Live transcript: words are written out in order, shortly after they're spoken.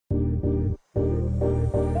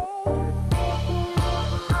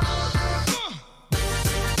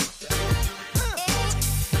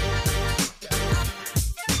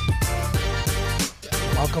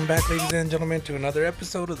back, ladies and gentlemen, to another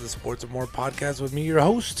episode of the Sports and More podcast with me, your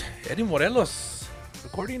host, Eddie Morelos.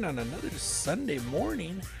 Recording on another Sunday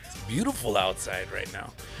morning. It's beautiful outside right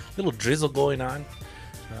now. Little drizzle going on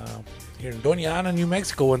here in Doña Ana, New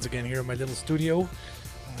Mexico. Once again, here in my little studio.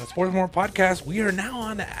 Sports and More podcast. We are now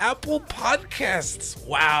on Apple Podcasts.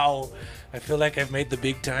 Wow. I feel like I've made the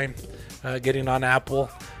big time getting on Apple.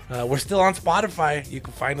 We're still on Spotify. You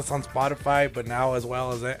can find us on Spotify, but now as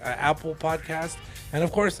well as Apple Podcast. And,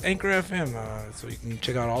 of course, Anchor FM. So you can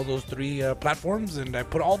check out all those three platforms. And I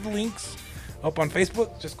put all the links up on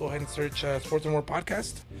Facebook. Just go ahead and search Sports and More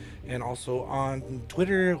Podcast. And also on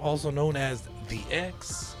Twitter, also known as The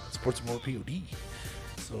X, Sports and More POD.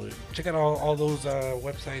 So check out all those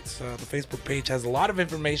websites. The Facebook page has a lot of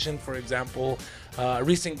information. For example, a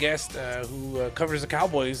recent guest who covers the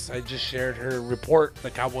Cowboys. I just shared her report. The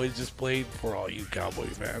Cowboys just played, for all you Cowboy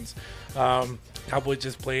fans. Cowboys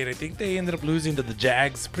just played. I think they ended up losing to the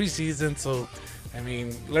Jags preseason. So, I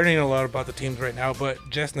mean, learning a lot about the teams right now. But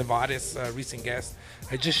Jess Nevada's recent guest,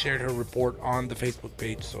 I just shared her report on the Facebook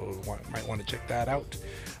page. So might want to check that out.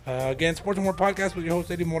 Again, Sports and More Podcast with your host,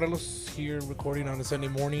 Eddie Morelos, here recording on a Sunday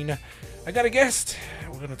morning. I got a guest.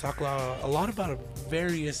 We're going to talk a lot about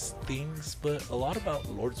various things, but a lot about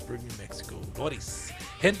Lordsburg, New Mexico. Loris.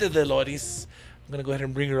 Gente de Loris. I'm going to go ahead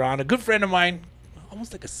and bring her on. A good friend of mine.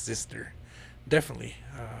 Almost like a sister. Definitely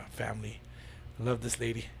family. I love this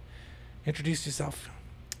lady. Introduce yourself.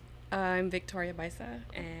 I'm Victoria Baisa,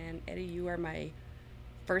 and Eddie, you are my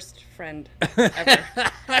first friend ever.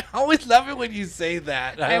 I always love it when you say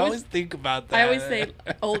that. I always think about that. I always say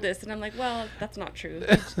oldest, and I'm like, well, that's not true.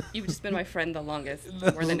 You've just been my friend the longest,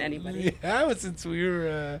 more than anybody. Yeah, since we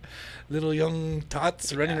were little young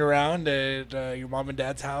tots running around at your mom and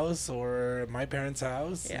dad's house or my parents'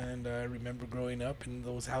 house. Yeah. And I remember growing up in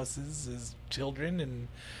those houses as children,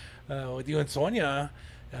 and with you and Sonia.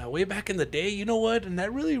 Way back in the day, you know what? And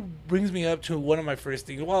that really brings me up to one of my first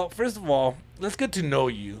things. Well, first of all, let's get to know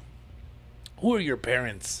you. Who are your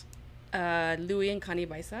parents? Louis and Connie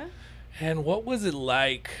Baisa. And what was it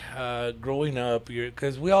like growing up?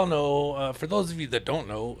 Because we all know, for those of you that don't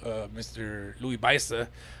know, Mr. Louis Baisa,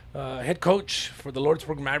 head coach for the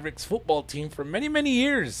Lordsburg Mavericks football team for many, many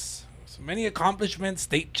years. So many accomplishments,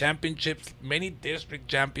 state championships, many district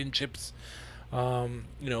championships.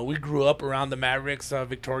 We grew up around the Mavericks,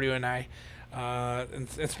 Victoria and I. And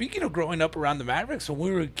speaking of growing up around the Mavericks, when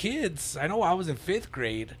we were kids, I know I was in 5th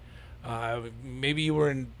grade. Maybe you were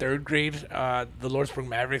in 3rd grade. The Lordsburg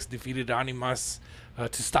Mavericks defeated Animas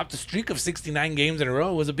to stop the streak of 69 games in a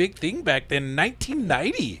row. It was a big thing back then,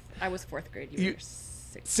 1990. I was 4th grade. You were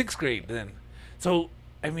 6th grade then. So,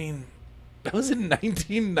 I mean, that was in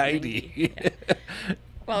 1990. Yeah.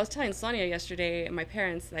 Well, I was telling Sonia yesterday, and my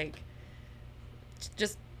parents,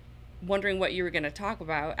 just wondering what you were going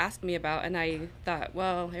to ask me about, and I thought,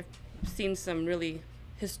 well, I've seen some really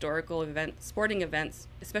historical events, sporting events,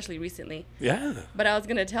 especially recently. Yeah. But I was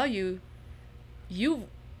going to tell you, you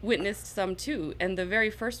witnessed some too, and the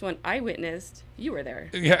very first one I witnessed, you were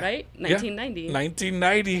there, right? 1990. Yeah.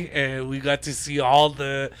 1990, and we got to see all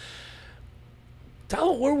the...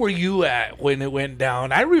 Where were you at when it went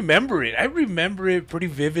down? I remember it. Pretty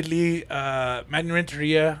vividly. Manny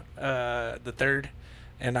Renteria, the third,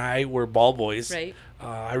 and I were ball boys. Right.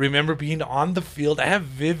 I remember being on the field. I have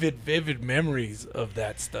vivid memories of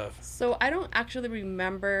that stuff. So I don't actually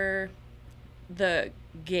remember the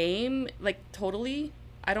game, totally.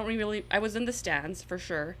 I was in the stands for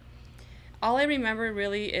sure. All I remember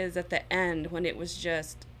really is at the end when it was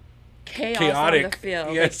just chaotic on the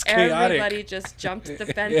field. Yes, everybody just jumped the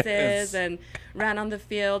fences and ran on the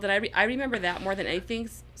field, and I remember that more than anything,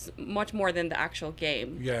 much more than the actual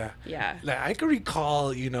game. Yeah. I can recall,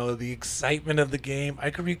 the excitement of the game. I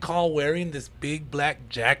can recall wearing this big black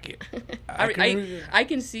jacket. I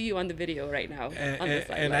can see you on the video right now.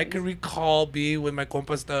 And I can recall being with my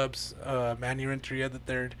compa Stubbs, Manny Renteria the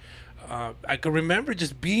third. I can remember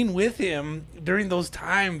just being with him during those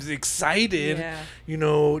times, excited,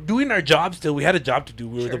 doing our job still. We had a job to do.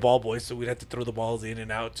 We were the ball boys, so we'd have to throw the balls in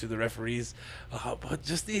and out to the referees. But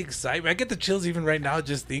just the excitement. I get the chills even right now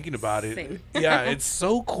just thinking about it. Same. Yeah, it's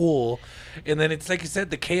so cool. And then it's like you said,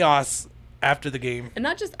 the chaos after the game. And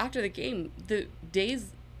not just after the game, the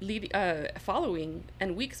days following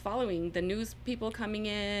and weeks following, the news people coming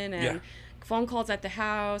in and phone calls at the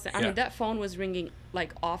house. I mean, that phone was ringing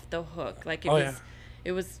off the hook.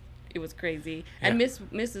 It was crazy. And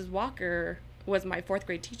Mrs. Walker was my 4th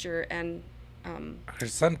grade teacher, and Her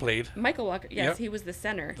son played. Michael Walker. Yes, Yep. he was the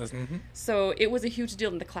center. Mm-hmm. So it was a huge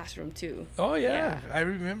deal in the classroom too. Oh yeah. I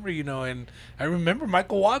remember, and I remember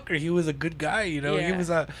Michael Walker. He was a good guy, He Yeah.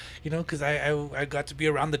 was because I got to be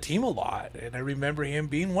around the team a lot, and I remember him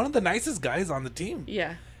being one of the nicest guys on the team.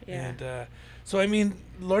 Yeah. Yeah. And so I mean,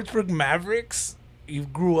 Lordsburg Mavericks. You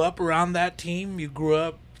grew up around that team. You grew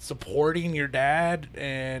up supporting your dad,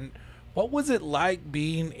 and what was it like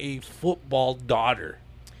being a football daughter?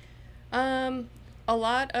 A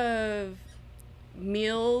lot of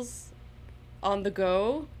meals on the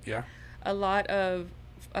go. Yeah. A lot of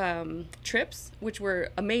trips, which were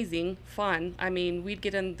amazing, fun. I mean, we'd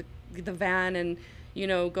get in the van and,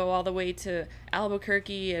 go all the way to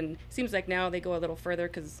Albuquerque. And it seems like now they go a little further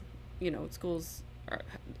because, schools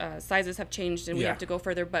sizes have changed and we have to go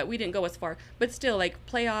further. But we didn't go as far. But still, like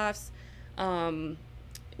playoffs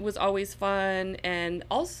was always fun. And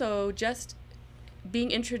also just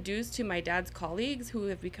being introduced to my dad's colleagues who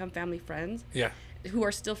have become family friends. Yeah. Who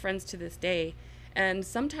are still friends to this day. And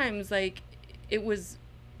sometimes, like, it was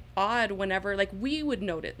odd whenever, like, we would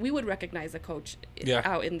recognize a coach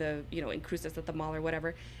out in the, in Cruces at the mall or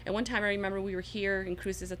whatever. And one time I remember we were here in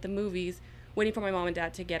Cruces at the movies waiting for my mom and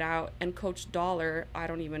dad to get out, and Coach Dollar, I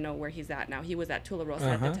don't even know where he's at now. He was at Tula Rosa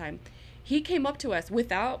at the time. He came up to us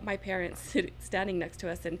without my parents standing next to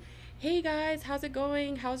us and, hey guys, how's it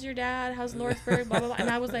going? How's your dad? How's Lordsburg? Blah, blah, blah. And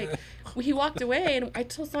I was like, he walked away and I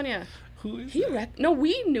told Sonia, who is he that? No,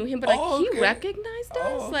 we knew him, but like he recognized us.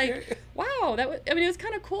 Oh, okay. Like, wow, it was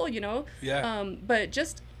kind of cool, Yeah. But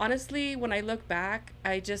just honestly, when I look back,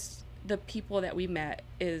 the people that we met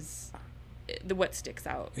is what sticks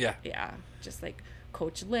out. Yeah. Yeah. Just like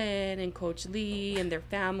Coach Lynn and Coach Lee and their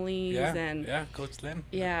families. Yeah, Coach Lynn.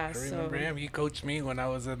 Yeah. I remember him. He coached me when I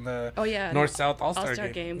was in the yeah, North-South All-Star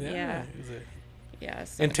game. Yeah. He was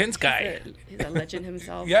so intense guy. He's a legend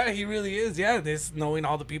himself. Yeah, he really is. Yeah, this knowing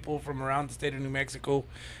all the people from around the state of New Mexico.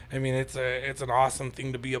 I mean, it's an awesome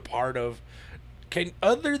thing to be a part of.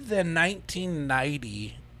 Other than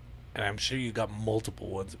 1990, and I'm sure you got multiple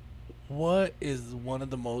ones, what is one of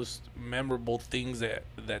the most memorable things that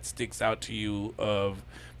sticks out to you of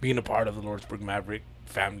being a part of the Lordsburg Maverick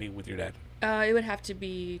family with your dad? It would have to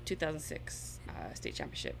be 2006 state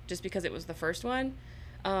championship, just because it was the first one,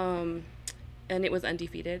 and it was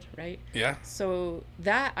undefeated, right? Yeah. So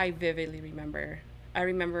that I vividly remember. I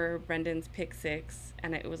remember Brendan's pick six,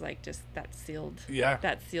 and it was like just that sealed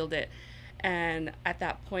it. And at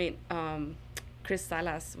that point, Chris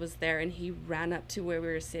Salas was there, and he ran up to where we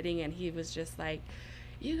were sitting, and he was just like,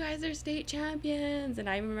 you guys are state champions. And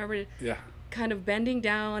I remember kind of bending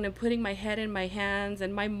down and putting my head in my hands,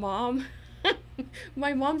 and my mom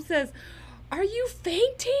says, are you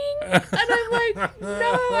fainting? And I'm like,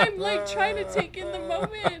 no, I'm like trying to take in the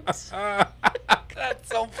moment. That's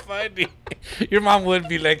so funny. Your mom would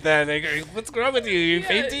be like that. Like, what's wrong with you? You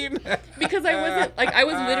fainting? Because I wasn't like, I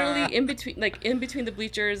was literally in between the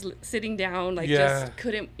bleachers, sitting down, like just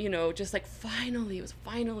couldn't, just like finally,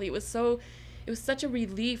 it was such a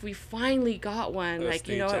relief. We finally got one. Like,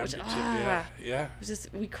 it was it was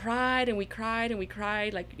just, we cried and we cried and we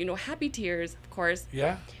cried, like, happy tears, of course.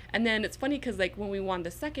 Yeah. And then it's funny because, like, when we won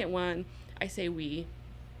the second one, I say we.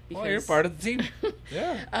 Because, you're part of the team.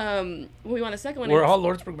 Yeah. When we won the second one. We're all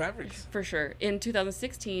Lordsburg Mavericks. For sure. In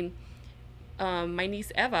 2016, my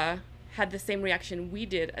niece Eva had the same reaction we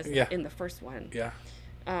did as in the first one. Yeah.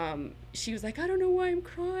 She was like, I don't know why I'm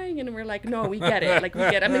crying. And we're like, no, we get it. Like, we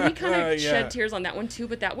get it. I mean, we kind of shed tears on that one, too.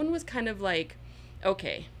 But that one was kind of like,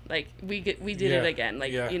 okay. Like, we did it again.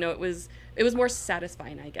 Like, it was more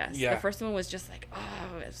satisfying, I guess. Yeah. The first one was just like,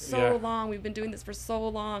 oh, it's so long. We've been doing this for so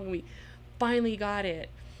long. We finally got it.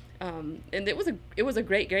 And it was a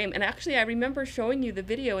great game. And actually, I remember showing you the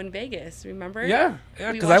video in Vegas. Remember? Yeah,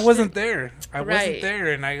 because I wasn't there. I wasn't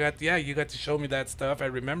there, and you got to show me that stuff. I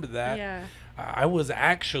remember that. Yeah. I was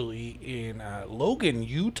actually in Logan,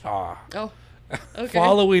 Utah. Oh, okay.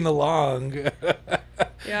 Following along.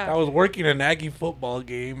 Yeah. I was working an Aggie football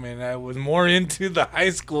game, and I was more into the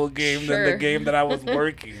high school game than the game that I was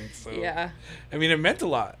working. So yeah. I mean, it meant a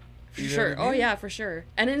lot. For sure. Oh yeah, for sure.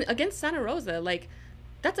 And against Santa Rosa, like,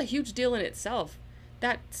 that's a huge deal in itself.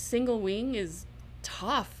 That single wing is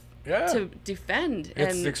tough to defend.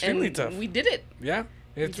 It's extremely tough. We did it. Yeah,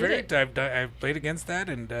 it's very tough. I've played against that,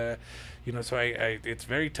 and so I it's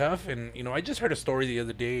very tough. And I just heard a story the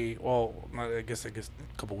other day. Well, I guess a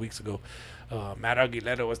couple weeks ago, Matt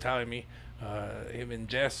Aguilera was telling me him and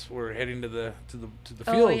Jess were heading to the field.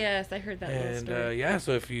 Oh yes, I heard that. And story.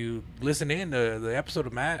 So if you listen in to the episode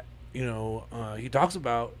of Matt, he talks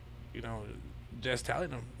about just telling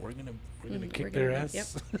them we're gonna kick we're their gonna-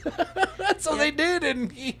 ass. So they did,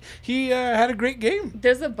 and he had a great game.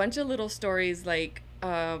 There's a bunch of little stories like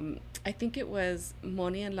I think it was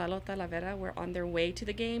Moni and Lalo Talavera were on their way to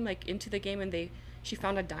the game, like into the game, and she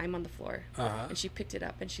found a dime on the floor, and she picked it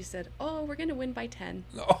up and she said, "Oh, we're gonna win by 10."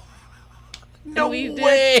 Oh, no we did.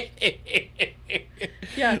 way.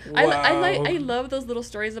 Yeah, Wow. I love those little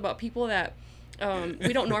stories about people that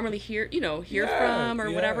we don't normally hear from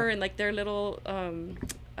or whatever, and like their little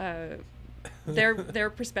their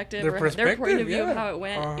perspective Their or their point of view yeah. of how it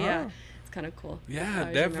went. Uh-huh. Yeah, it's kind of cool. I Yeah, always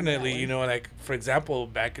remember that definitely. one. You know, like for example,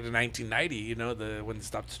 back in the 1990, when they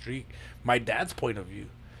stopped the streak, my dad's point of view,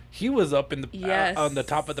 he was up in the Yes. on the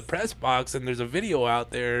top of the press box, and there's a video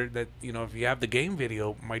out there that if you have the game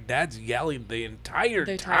video, my dad's yelling the entire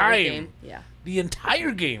The time, entire game. Yeah. the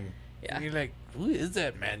entire game. Yeah. And you're like, who is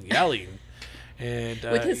that man yelling? And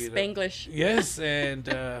With his you know, Spanglish. yes, and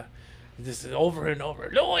this is over and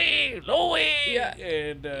over, Louis. Yeah.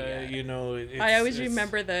 And I always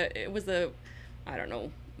remember it was I don't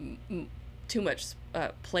know, too much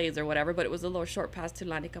plays or whatever, but it was a little short pass to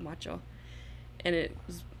Lani Camacho, and it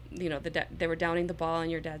was they were downing the ball,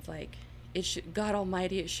 and your dad's like, God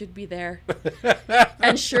Almighty, it should be there.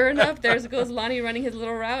 And sure enough, there goes Lonnie running his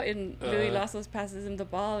little route, and Louis Lasos passes him the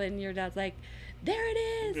ball, and your dad's like, there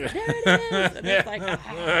it is. And it's like,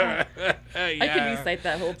 I could recite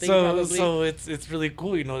that whole thing probably. So it's really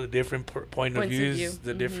cool, the different point of Points of views, view.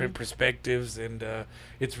 the different perspectives, and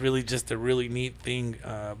it's really just a really neat thing.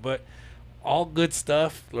 But all good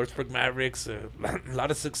stuff. Lordsburg Mavericks, a lot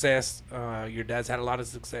of success. Your dad's had a lot of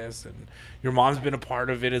success, and your mom's been a part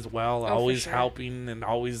of it as well, for always sure. helping and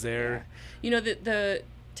always there. The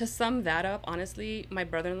to sum that up, honestly, my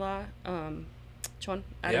brother-in-law, Chon,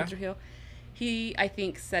 Adam Trujillo, he, I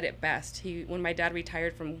think, said it best. When my dad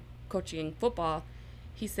retired from coaching football,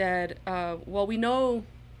 he said, well, we know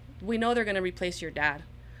they're going to replace your dad,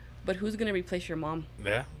 but who's going to replace your mom?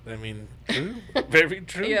 Yeah, I mean, true. Very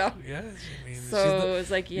true. Yeah. Yes. I mean, So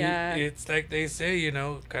it's like, yeah. It's like they say,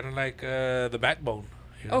 kind of like the backbone.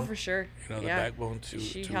 Oh, for sure. The backbone to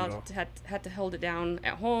She to had to hold it down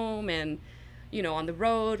at home and, on the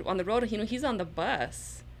road. On the road, he's on the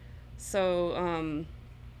bus. So,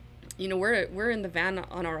 we're in the van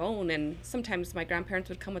on our own, and sometimes my grandparents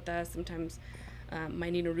would come with us. Sometimes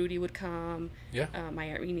my Nina Rudy would come. Yeah. My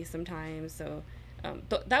Aunt Rini sometimes. So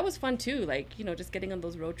that was fun too. Like just getting on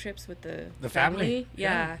those road trips with the family.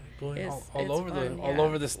 Yeah. Going It's all over fun, all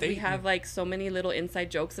over the state. We have like so many little inside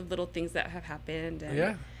jokes of little things that have happened.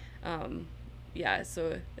 And,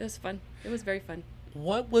 so it was fun. It was very fun.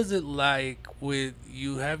 What was it like with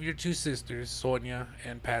you have your two sisters, Sonia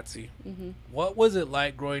and Patsy? Mm-hmm. What was it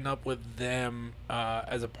like growing up with them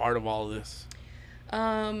as a part of all this?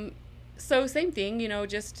 So same thing,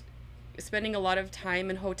 just spending a lot of time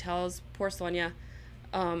in hotels. Poor Sonia.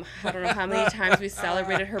 I don't know how many times we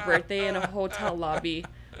celebrated her birthday in a hotel lobby,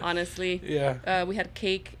 honestly. Yeah. We had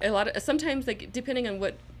cake. Sometimes, like, depending on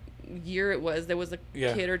what year it was, there was a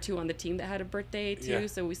kid or two on the team that had a birthday too,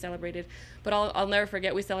 so we celebrated. But I'll never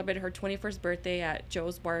forget, we celebrated her 21st birthday at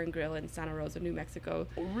Joe's Bar and Grill in Santa Rosa, New Mexico.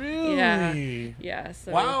 Really? Yeah.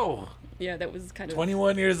 So Wow. Yeah, that was kind of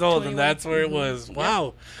 21 years old, 21, and that's where it was.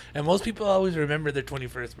 Wow. And most people always remember their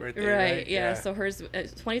 21st birthday, right? Yeah. So hers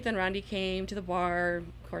 20th and Randy came to the bar.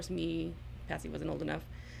 Of course, me, Patsy wasn't old enough.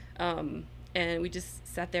 And we just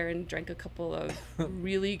sat there and drank a couple of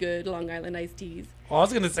really good Long Island iced teas. Well, I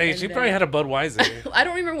was going to say, she probably had a Budweiser. I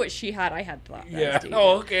don't remember what she had. I had the Yeah. iced tea.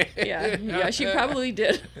 Oh, okay. Yeah, she probably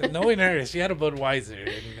did. Knowing her, she had a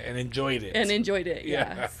Budweiser and enjoyed it.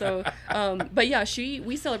 Yeah. So, but yeah,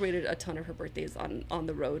 we celebrated a ton of her birthdays on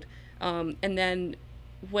the road. And then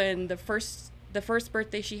when the first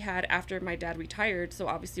birthday she had after my dad retired, so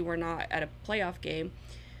obviously we're not at a playoff game,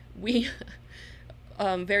 we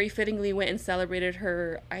very fittingly went and celebrated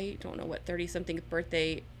her, I don't know what, 30-something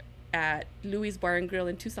birthday at Louis Bar and Grill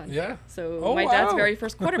in Tucson. Yeah. So my dad's very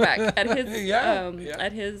first quarterback at his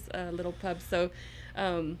at his little pub. So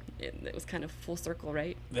it was kind of full circle,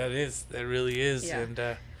 right? That really is.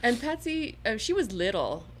 Yeah. And Patsy, she was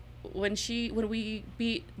little when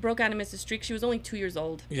we broke Animus' streak. She was only 2 years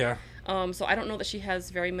old. Yeah. So I don't know that she has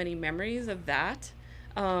very many memories of that.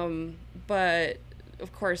 But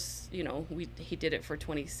of course, he did it for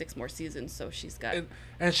 26 more seasons, so she's got.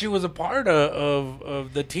 And she was a part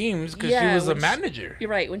of the teams because she was a manager. You're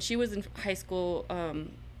right. When she was in high school,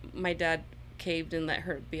 my dad caved and let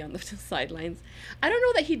her be on the sidelines. I don't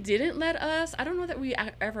know that he didn't let us. I don't know that we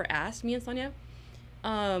ever asked, me and Sonia.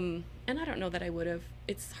 And I don't know that I would have.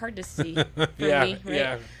 It's hard to see for me, right?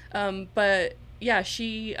 Yeah. But yeah,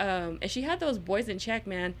 she and she had those boys in check,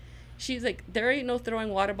 man. she's like, there ain't no throwing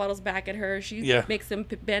water bottles back at her. She makes them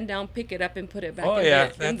bend down, pick it up, and put it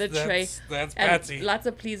back in the tray. That's Patsy. And lots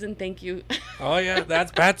of please and thank you. Oh yeah,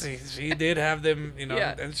 that's Patsy. She did have them,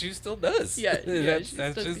 and she still does. Yeah,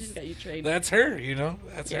 she's got you trained. That's her,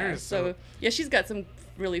 that's her. So yeah, she's got some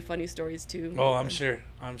really funny stories too. Oh, I'm sure.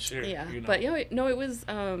 Yeah, but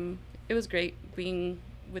it was great being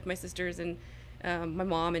with my sisters and my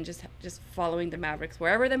mom and just following the Mavericks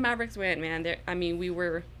wherever the Mavericks went, man.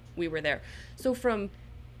 We were there. So from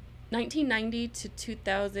 1990 to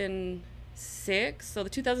 2006. So the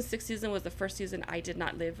 2006 season was the first season I did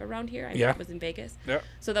not live around here. I was in Vegas. Yeah.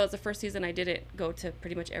 So that was the first season I didn't go to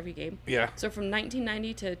pretty much every game. Yeah. So from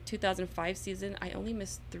 1990 to 2005 season, I only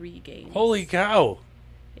missed 3 games. Holy cow.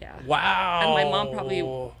 Yeah. Wow. And my mom probably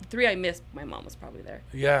 3 I missed. My mom was probably there.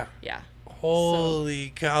 Yeah. Yeah.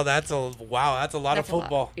 Holy cow, that's a lot of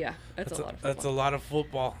football. Yeah, that's a lot of football. That's a lot of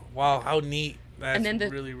football. Wow, how neat. That's and then the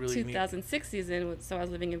really, really 2006 season, so I was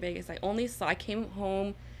living in Vegas. I came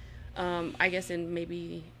home, I guess in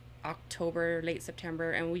maybe October, late September,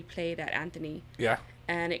 and we played at Anthony. Yeah.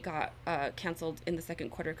 And it got canceled in the second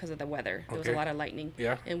quarter because of the weather. There was a lot of lightning.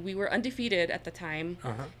 Yeah. And we were undefeated at the time,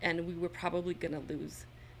 and we were probably going to lose.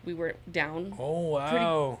 We were down. Oh,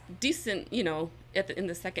 wow. Pretty decent, in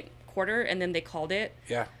the second quarter, and then they called it.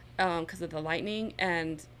 Yeah. Because of the lightning,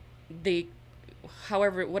 and they,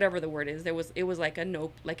 whatever the word is, it was like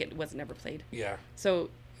it was never played. Yeah. So.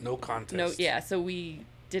 No contest. So we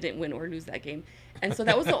didn't win or lose that game. And so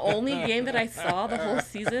that was the only game that I saw the whole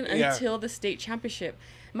season until the state championship.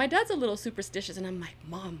 My dad's a little superstitious, and I'm like,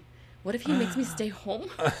 Mom, what if he makes me stay home?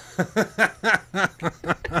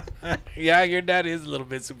 Yeah, your dad is a little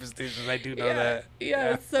bit superstitious. I do know that.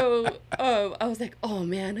 Yeah. So I was like, oh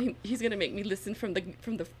man, he's gonna make me listen from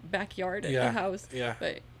the backyard at the house. Yeah.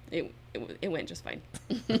 But it went just fine.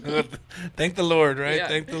 Thank the Lord, right? Yeah.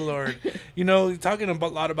 Thank the Lord. Talking a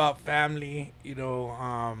lot about family.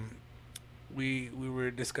 We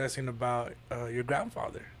were discussing about your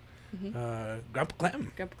grandfather, Grandpa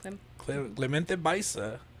Clem. Grandpa Clem. Clemente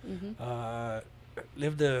Baisa.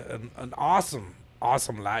 Lived an awesome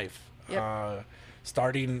life. Yep.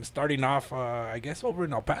 Starting off, I guess over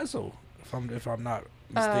in El Paso, if I'm not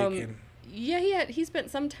mistaken. Yeah, he spent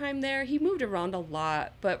some time there. He moved around a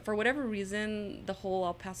lot, but for whatever reason, the whole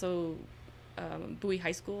El Paso Bowie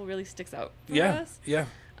High School really sticks out for us. Yeah.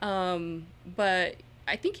 But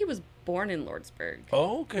I think he was born in Lordsburg.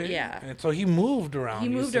 Oh, okay. Yeah. And so he moved around. He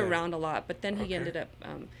moved around a lot, but then he ended up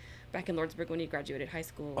back in Lordsburg when he graduated high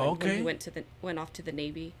school. When he went off to the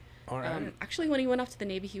Navy. All right. Actually, when he went off to the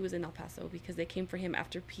Navy, he was in El Paso because they came for him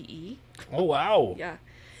after PE. Oh, wow. Yeah.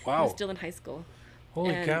 Wow. He was still in high school.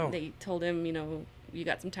 Holy cow. They told him, you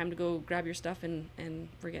got some time to go grab your stuff and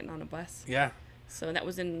we're getting on a bus. Yeah. So that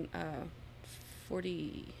was in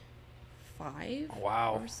 45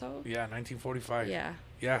 wow. or so. Yeah, 1945. Yeah.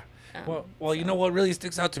 Yeah. Well, what really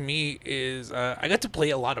sticks out to me is I got to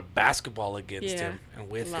play a lot of basketball against him and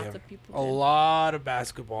with him. Lots of people a lot of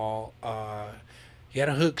basketball. He had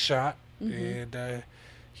a hook shot, and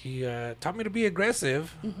he taught me to be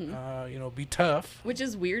aggressive, be tough. Which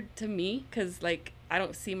is weird to me because, I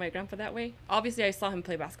don't see my grandpa that way. Obviously, I saw him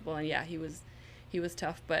play basketball, and he was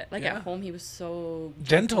tough. But, at home, he was so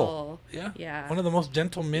gentle. Yeah. One of the most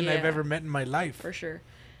gentle men I've ever met in my life. For sure.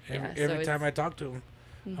 Every time I talk to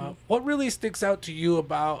him. What really sticks out to you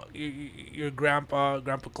about your Grandpa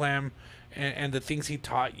Clem, and the things he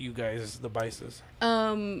taught you guys, the Baisas?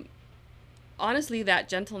 Honestly, that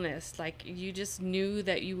gentleness. You just knew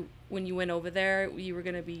that when you went over there, you were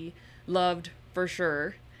going to be loved for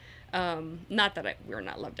sure. Not that we're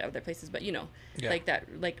not loved at other places, but that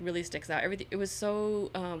really sticks out. Everything, it was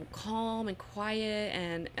so calm and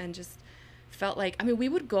quiet and just felt like, we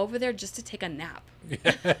would go over there just to take a nap.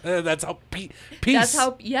 That's how peace. That's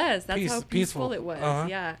how peaceful peaceful it was.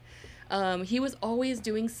 Yeah. He was always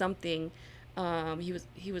doing something.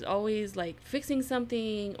 He was always fixing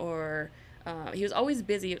something, or he was always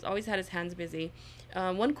busy. He always had his hands busy.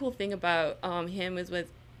 One cool thing about him is with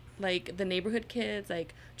the neighborhood kids,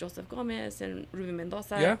 like Joseph Gomez and Ruben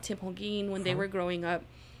Mendoza, Tim Holguin, when they were growing up,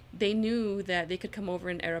 they knew that they could come over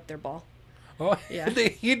and air up their ball. Oh, yeah.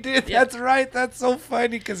 He did. Yep. That's right. That's so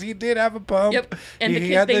funny because he did have a pump. Yep. And the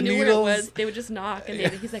kids, they knew needles. Where it was. They would just knock, and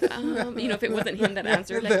he's like, if it wasn't him that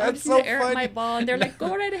answered, I'm just going to air up my ball. And they're like,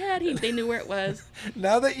 go right ahead. They knew where it was.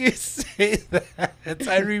 Now that you say that,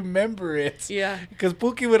 I remember it. Yeah. Because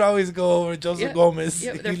Pookie would always go over, Joseph Gomez.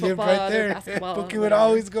 Yep, he lived right there. Pookie would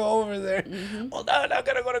always go over there. Well, no, I'm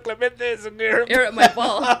going to go to Clemente's and air up my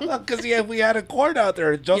ball. Because we had a court out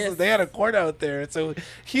there. Joseph, they had a court out there. So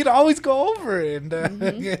he'd always go over over and,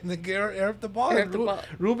 and air up the ball. Air up the ball.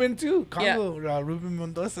 Ruben too. Congo, Ruben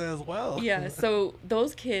Mendoza as well. Yeah, so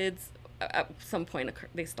those kids, at some point,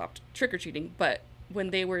 they stopped trick-or-treating, but when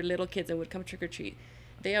they were little kids and would come trick-or-treat,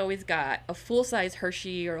 they always got a full-size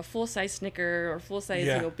Hershey or a full-size Snicker or a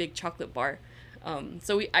full-size, big chocolate bar.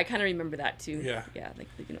 So I kind of remember that too. Yeah. Yeah, like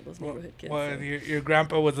those neighborhood kids. Well, so. your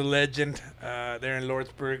grandpa was a legend there in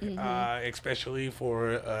Lordsburg, especially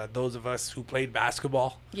for those of us who played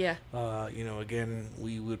basketball. Yeah. Again,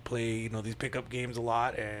 we would play, these pickup games a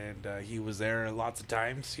lot, and he was there lots of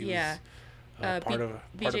times. He was part of a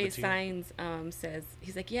BJ team. Signs says,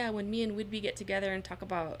 he's like, yeah, when me and Whidbey get together and talk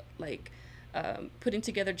about, like, putting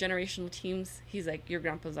together generational teams, he's like, your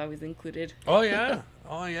grandpa's always included. Oh yeah.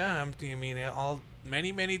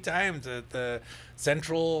 Many times at the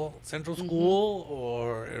central school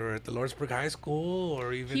or at the Lordsburg High School,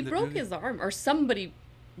 or even he broke his arm, or somebody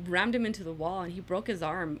rammed him into the wall and he broke his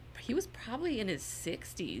arm. He was probably in his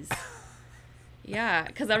 60s. Yeah,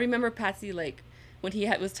 because I remember Patsy, like, when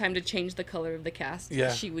was time to change the color of the cast,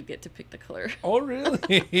 she would get to pick the color. Oh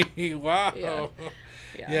really? Wow.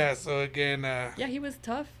 Yeah. So again, he was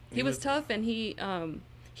tough. He was tough, and he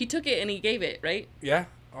took it and he gave it, right? Yeah.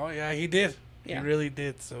 Oh yeah, he did. Yeah. He really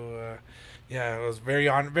did. So I was very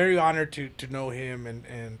honored to know him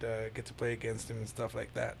and get to play against him and stuff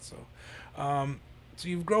like that. So so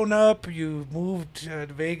you've grown up, you've moved to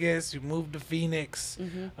Vegas, you moved to Phoenix,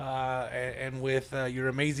 and with your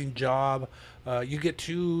amazing job, you get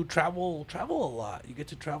to travel a lot. You get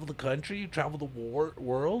to travel the country, travel the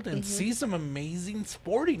world, and see some amazing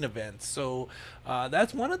sporting events. So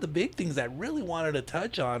that's one of the big things I really wanted to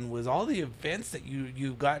touch on was all the events that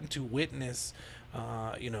you've gotten to witness.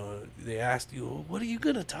 They asked you, what are you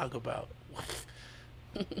going to talk about?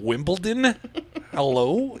 Wimbledon?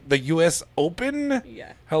 Hello? The U.S. Open?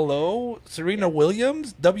 Yeah. Hello? Serena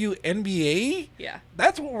Williams? WNBA? Yeah.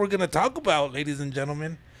 That's what we're going to talk about, ladies and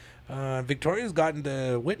gentlemen. Victoria's gotten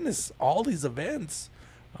to witness all these events.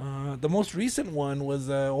 The most recent one was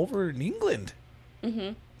over in England.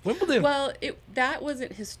 Wimbledon. Well, that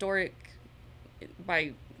wasn't historic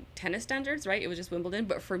by tennis standards, right? It was just Wimbledon.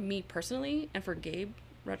 But for me personally, and for Gabe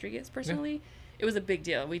Rodriguez personally, it was a big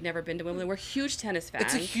deal. We'd never been to Wimbledon. We're huge tennis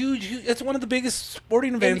fans. It's one of the biggest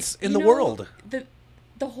sporting events in the world.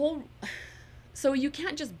 The whole, so you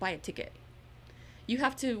can't just buy a ticket. You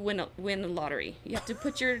have to win a lottery. You have to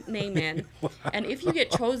put your name in, and if you get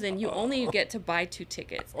chosen, you only get to buy 2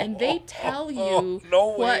 tickets. And they tell you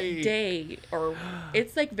what day, or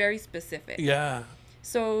it's like very specific. Yeah.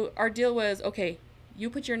 So our deal was, okay, you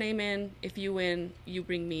put your name in. If you win, you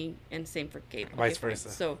bring me, and same for Gabe. Vice versa.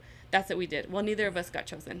 So that's what we did. Well, neither of us got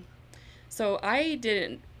chosen. So I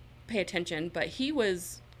didn't pay attention, but he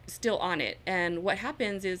was still on it. And what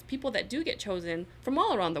happens is people that do get chosen from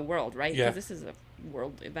all around the world, right? Yeah. Because this is a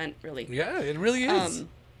world event, really. Yeah, it really is.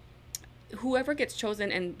 Whoever gets chosen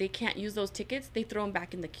and they can't use those tickets, they throw them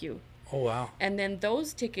back in the queue. Oh, wow. And then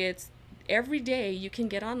those tickets, every day you can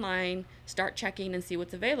get online, start checking and see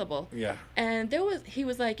what's available. Yeah. And he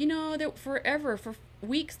was like, for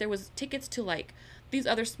weeks, there was tickets to like these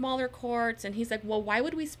other smaller courts. And he's like, well, why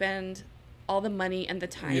would we spend all the money and the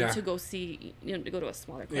time to go see, to go to a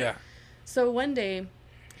smaller court? Yeah. So one day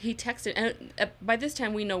he texted, and by this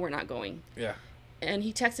time we know we're not going. Yeah. And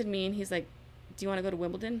he texted me and he's like, do you want to go to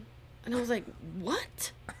Wimbledon? And I was like,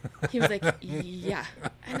 what? He was like, yeah.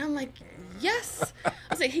 And I'm like, yes. I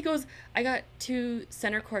was like, he goes, I got 2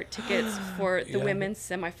 center court tickets for the women's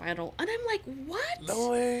semifinal. And I'm like, what?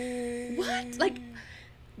 No way. What? Like,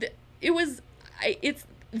 it's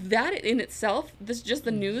that in itself, just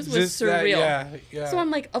the news was Just surreal. Yeah. So I'm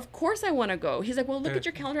like, of course I want to go. He's like, well, look at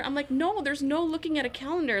your calendar. I'm like, no, there's no looking at a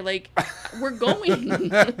calendar. Like, we're going.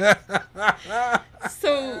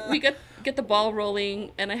 So we get the ball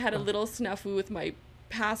rolling, and I had a little snafu with my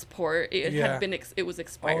passport. It had been it was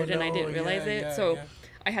expired, and I didn't realize it. So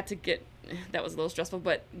I had to that was a little stressful,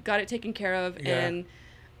 but got it taken care of, and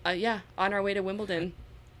on our way to Wimbledon.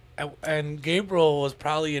 And Gabriel was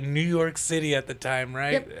probably in New York City at the time,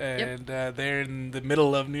 right? Yep. And they're in the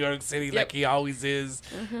middle of New York City, like he always is.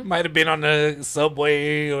 Might have been on a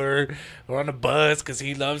subway or on a bus, because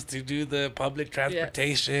he loves to do the public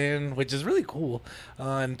transportation, which is really cool.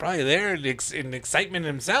 And probably there in excitement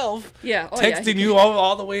himself. Yeah. Texting you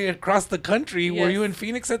all the way across the country. Yes. Were you in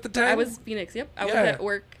Phoenix at the time? I was Phoenix. Yep. I was at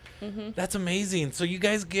work. That's amazing. So you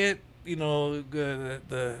guys get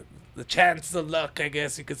the chance, the luck, I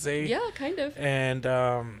guess you could say. Yeah, kind of. And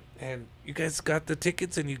you guys got the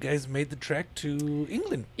tickets, and you guys made the trek to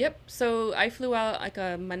England. Yep. So I flew out like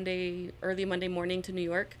early Monday morning to New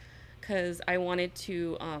York, because I wanted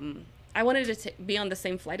to be on the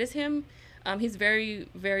same flight as him. He's very,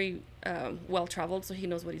 very well traveled, so he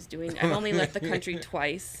knows what he's doing. I've only left the country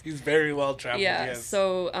twice. He's very well traveled. Yeah. Yes.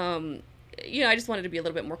 So, I just wanted to be a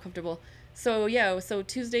little bit more comfortable. So yeah. So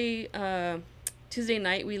Tuesday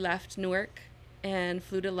night we left Newark and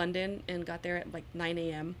flew to London and got there at like 9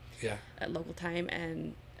 a.m. Yeah. At local time,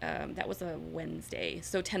 and that was a Wednesday.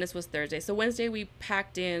 So tennis was Thursday. So Wednesday we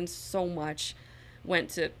packed in so much. Went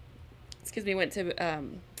to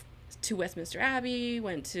Westminster Abbey,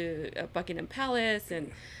 went to Buckingham Palace,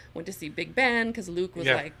 and went to see Big Ben because Luke was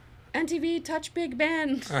like, "NTV, touch Big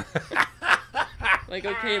Ben." Like,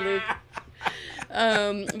 okay, Luke.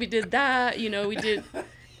 We did that. We did.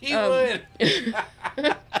 He would.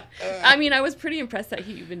 I mean, I was pretty impressed that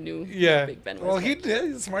he even knew who Big Ben was. Well, he did.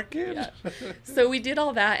 He's a smart kid. Yeah. So we did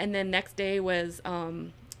all that, and then next day was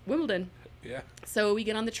Wimbledon. Yeah. So we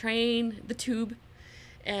get on the train, the tube,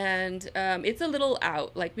 and it's a little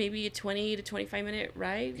out, like maybe a 20 to 25 minute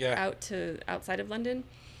ride outside of London.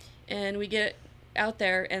 And we get out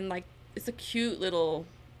there, and like it's a cute little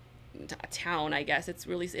town, I guess. It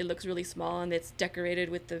looks really small, and it's decorated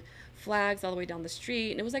with the flags all the way down the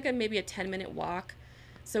street. And it was like maybe a 10-minute walk.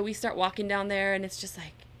 So we start walking down there, and it's just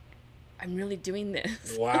like, I'm really doing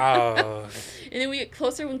this. Wow. And then we get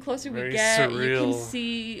closer and closer. Very we get. surreal. You can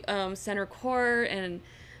see center court and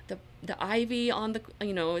the ivy on the.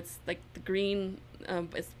 It's like the green.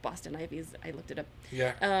 It's Boston ivy. I looked it up.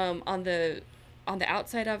 Yeah. On the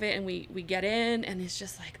outside of it, and we get in, and it's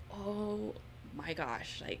just like, oh my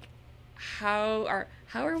gosh, like how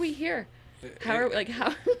are we here? How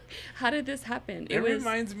did this happen? It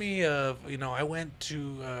reminds me of, I went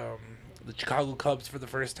to the Chicago Cubs for the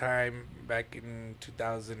first time back in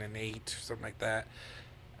 2008, something like that.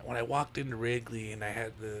 When I walked into Wrigley and I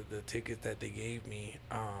had the ticket that they gave me,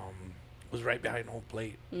 was right behind home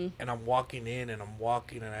plate. And I'm walking in and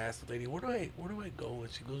I asked the lady, where do I go?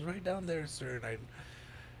 And she goes, right down there, sir.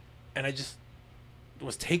 And I just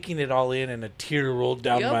was taking it all in, and a tear rolled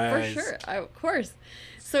down my eyes. For sure. Of course.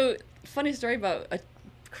 So, funny story about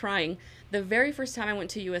crying. The very first time I went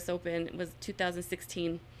to U.S. Open was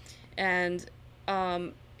 2016. And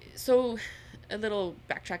so a little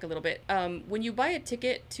backtrack a little bit. When you buy a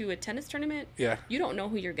ticket to a tennis tournament, you don't know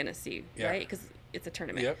who you're going to see, right? Because it's a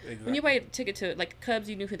tournament. Yep, exactly. When you buy a ticket to like Cubs,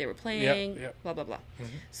 you knew who they were playing, blah, blah, blah. Mm-hmm.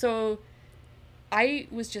 So I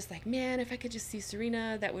was just like, man, if I could just see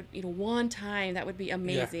Serena, that would, one time, that would be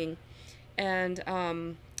amazing. Yeah.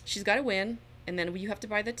 And she's got to win. And then you have to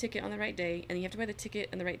buy the ticket on the right day, and you have to buy the ticket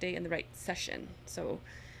on the right day and the right session. So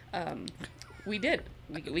we did.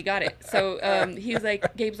 We got it. So he's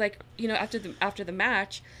like, Gabe's like, after the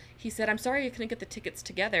match, he said, I'm sorry you couldn't get the tickets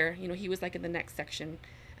together. He was like in the next section.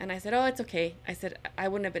 And I said, oh, it's okay. I said, I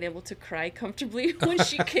wouldn't have been able to cry comfortably when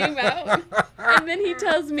she came out. And then he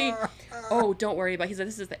tells me, oh, don't worry about it. He said,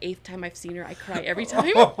 this is the 8th time I've seen her. I cry every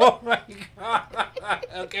time. Oh, my God.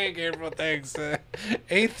 Okay, Gabriel, thanks.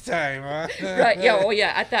 8th time, huh? Right, yeah, oh,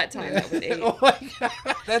 yeah, at that time, that was 8. Oh, my God.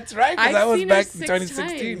 That's right, because that was back in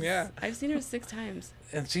 2016, times. Yeah. I've seen her 6 times.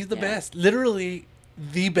 And she's the best. Literally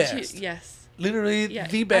the best. Yes. Literally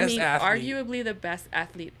the best athlete. Arguably the best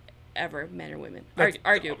athlete ever, men or women.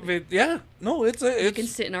 Arguably. Yeah. No, it's you can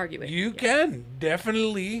sit and argue it. You can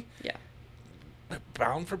definitely. Yeah.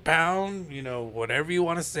 Pound for pound, whatever you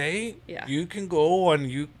want to say. Yeah. You can go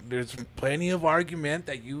on. There's plenty of argument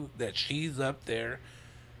that she's up there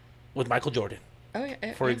with Michael Jordan. Oh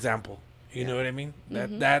yeah. For example, you know what I mean.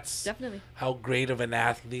 That's definitely how great of an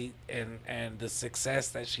athlete and the success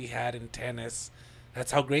that she had in tennis.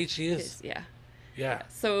 That's how great she is. Yeah. Yeah.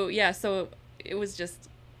 So it was just.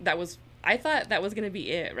 I thought that was going to be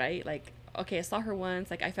it, right? Like, okay, I saw her once.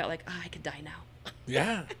 Like, I felt like, I could die now.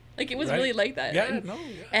 Yeah. Like, it was really like that. Yeah,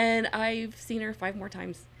 And I've seen her 5 more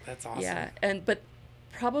times. That's awesome. Yeah. But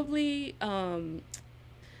probably one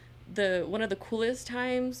of the coolest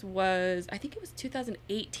times was, I think it was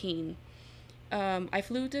 2018. I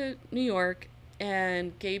flew to New York,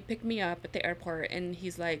 and Gabe picked me up at the airport, and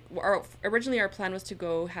he's like, originally our plan was to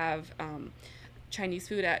go have Chinese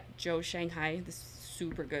food at Joe Shanghai, this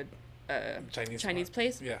super good Chinese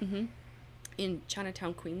place in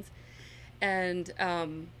Chinatown, Queens. And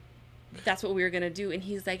that's what we were going to do. And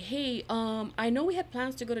he's like, hey, I know we had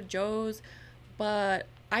plans to go to Joe's, but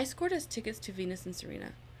I scored us tickets to Venus and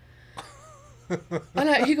Serena.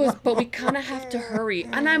 And he goes, but we kind of have to hurry.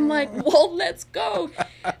 And I'm like, well, let's go.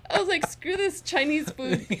 I was like, screw this Chinese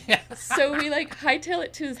food. So we hightail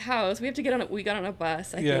it to his house. We got on a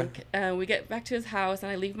bus, I think. We get back to his house, and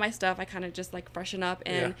I leave my stuff. I kind of just freshen up,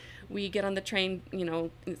 and we get on the train.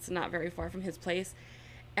 It's not very far from his place.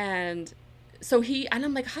 And so and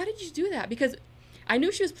I'm like, how did you do that? Because I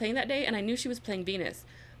knew she was playing that day, and I knew she was playing Venus.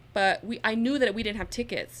 but I knew that we didn't have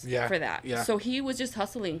tickets Yeah, for that. yeah. So he was just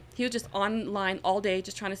hustling. He was just online all day,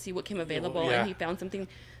 just trying to see what came available, Yeah. and he found something.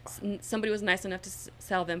 Somebody was nice enough to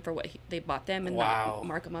sell them for what they bought them and Wow. not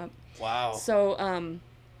mark them up. Wow. So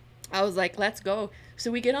I was like, let's go.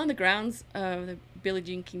 So we get on the grounds of the Billie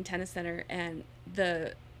Jean King Tennis Center, and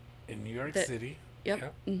in New York City. Yep.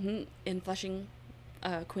 Yeah. Mm-hmm, in Flushing,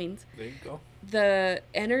 Queens. There you go. The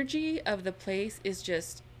energy of the place is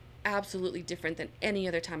just absolutely different than any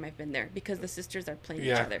other time I've been there, because the sisters are playing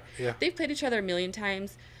each other. Yeah. They've played each other a million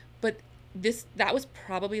times, but that was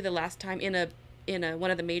probably the last time in a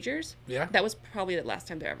one of the majors. Yeah. That was probably the last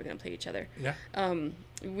time they're ever going to play each other. Yeah.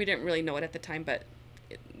 We didn't really know it at the time, but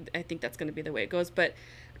I think that's going to be the way it goes. But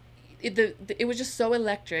it was just so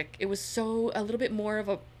electric. It was so a little bit more of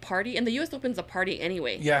a party, and the U.S. Open's a party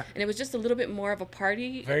anyway. Yeah. And it was just a little bit more of a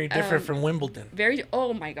party. Very different from Wimbledon.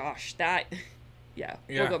 Oh my gosh, that. Yeah,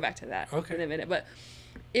 we'll go back to that in a minute. But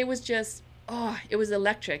it was just, it was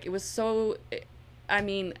electric. It was so, I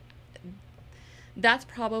mean, that's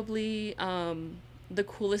probably the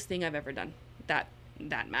coolest thing I've ever done.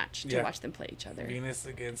 That match to watch them play each other. Venus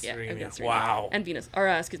against Serena. Serena. Wow. And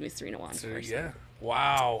Serena won. Yeah.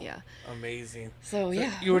 Wow. Yeah. Amazing. So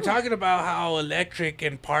yeah. You were talking about how electric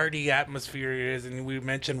and party atmosphere it is, and we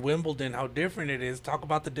mentioned Wimbledon, how different it is. Talk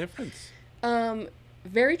about the difference.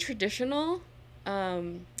 Very traditional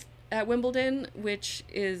at Wimbledon, which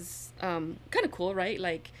is kind of cool, right?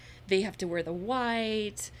 Like they have to wear the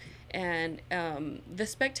white. And the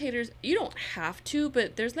spectators, you don't have to,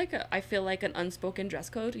 but there's like I feel like an unspoken dress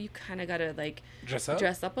code. You kind of gotta like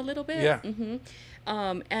dress up a little bit. Yeah.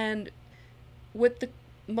 Mm-hmm. And what the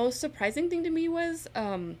most surprising thing to me was,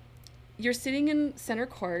 you're sitting in center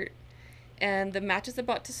court, and the match is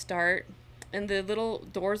about to start, and the little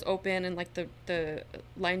doors open, and like the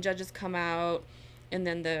line judges come out, and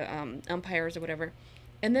then the umpires or whatever,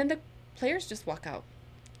 and then the players just walk out.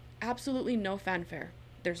 Absolutely no fanfare.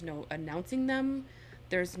 There's no announcing them.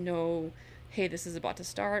 There's no, hey, this is about to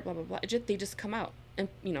start, blah, blah, blah. They just come out. And,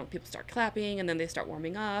 people start clapping, and then they start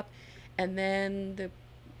warming up. And then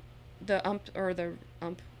the ump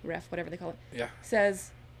ref, whatever they call it,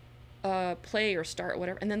 says play or start,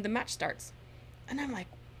 whatever. And then the match starts. And I'm like,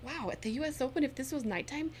 wow, at the U.S. Open, if this was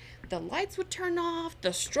nighttime, the lights would turn off, the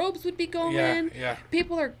strobes would be going. Yeah.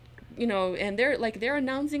 People are, and they're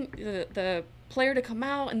announcing the player to come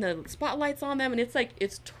out, and the spotlight's on them, and it's like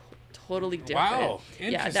it's totally different. Wow,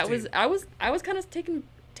 interesting. Yeah, that was I was kind of taken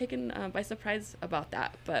by surprise about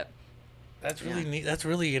that, but that's really neat. That's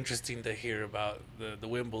really interesting to hear about the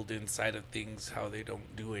Wimbledon side of things, how they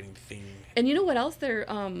don't do anything. And you know what else? Their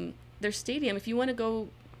stadium, if you want to go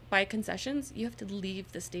buy concessions, you have to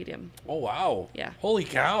leave the stadium. Oh wow. Yeah. Holy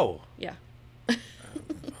cow. Yeah. I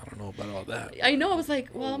don't know about all that. I know. I was like,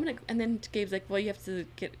 well, I'm gonna. And then Gabe's like, well, you have to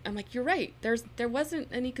get. I'm like, you're right. There wasn't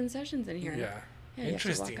any concessions in here. Yeah.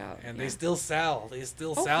 Interesting. And they still sell. They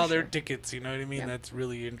still sell their tickets. You know what I mean? Yeah. That's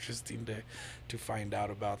really interesting to find out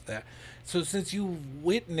about that. So since you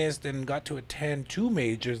witnessed and got to attend two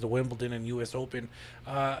majors, the Wimbledon and U.S. Open,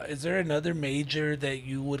 is there another major that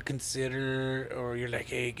you would consider, or you're like,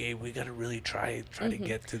 hey, Gabe, we got to really try to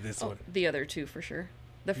get to this one? The other two for sure.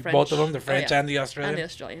 The French. Both of them, the French and the Australian? And the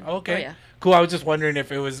Australian. Okay. Oh, yeah. Cool. I was just wondering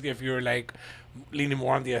if you were like leaning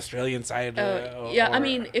more on the Australian side. Yeah, I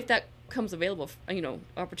mean, if that comes available,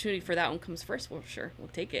 opportunity for that one comes first, well, sure, we'll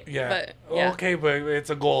take it. Yeah. But, yeah. Okay, but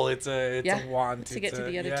it's a goal. It's a want. To get to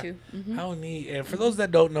the other two. Mm-hmm. How neat. And for those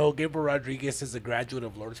that don't know, Gabriel Rodriguez is a graduate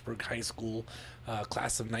of Lordsburg High School,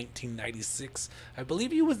 class of 1996. I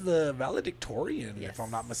believe he was the valedictorian, if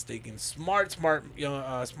I'm not mistaken. Smart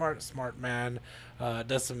man.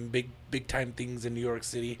 Does some big time things in New York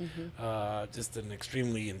City. Mm-hmm. Just an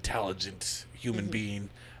extremely intelligent human being.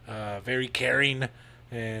 Very caring.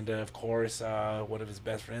 And of course, one of his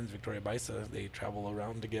best friends, Victoria Baisa, they travel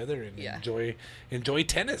around together and enjoy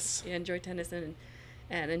tennis. Yeah, enjoy tennis and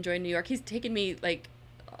enjoy New York. He's taken me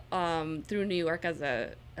through New York as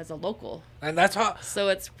a local, and that's how. So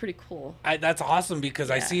it's pretty cool. That's awesome because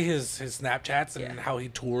I see his Snapchats and how he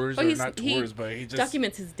tours, but he just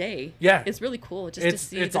documents his day. Yeah, it's really cool just to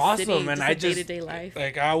see it's the awesome, city, and just day-to-day life.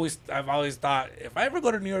 Like I've always thought if I ever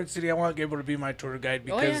go to New York City, I want Gabriel to be my tour guide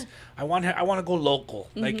because I want to go local,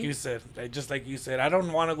 like you said, just like you said. I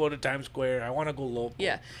don't want to go to Times Square. I want to go local.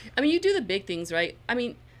 Yeah, I mean you do the big things, right? I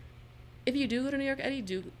mean, if you do go to New York, Eddie,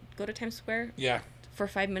 do go to Times Square. Yeah. For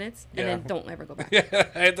 5 minutes and then don't ever go back.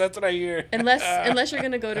 Yeah, that's what I hear. Unless you're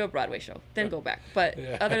gonna go to a Broadway show, then go back. But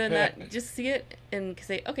other than that, just see it and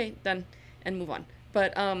say okay, done, and move on.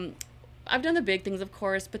 But I've done the big things, of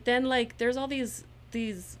course. But then like there's all these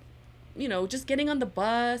just getting on the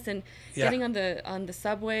bus and Yeah. getting on the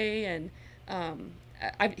subway, and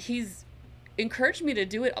he's encouraged me to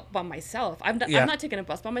do it by myself. I'm not taking a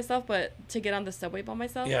bus by myself, but to get on the subway by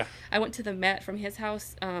myself. Yeah. I went to the Met from his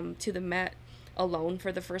house to the Met alone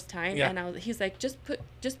for the first time, Yeah. and he's like, just put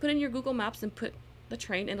in your Google Maps and put the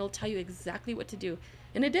train, and it'll tell you exactly what to do,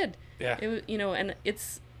 and it did. Yeah. It was, and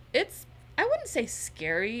it's I wouldn't say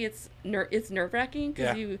scary. It's nerve-wracking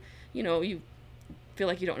because you feel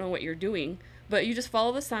like you don't know what you're doing, but you just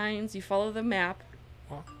follow the signs, you follow the map,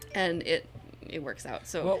 Well, and it works out.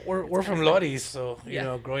 So well, we're from Lords, so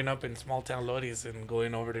Yeah. growing up in small town Lords and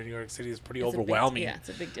going over to New York City is pretty it's a big- overwhelming. yeah, it's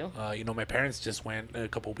a big deal. My parents just went a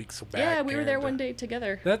couple weeks back. Yeah, we were there and, one day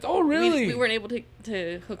together. That's really. We weren't able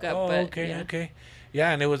to hook up. Oh, but okay, yeah. okay.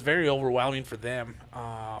 Yeah, and it was very overwhelming for them.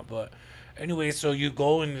 But anyway, so you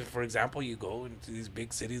go and, for example, you go into these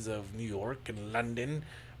big cities of New York and London,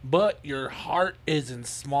 but your heart is in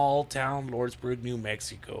small town Lordsburg, New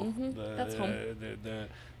Mexico. That's home.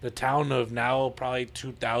 The town of now probably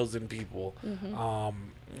 2,000 people.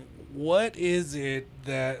 What is it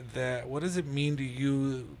what does it mean to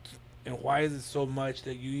you, and why is it so much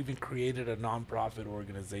that you even created a nonprofit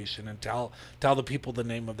organization? And tell the people the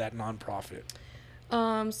name of that nonprofit.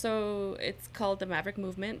 So it's called the Maverick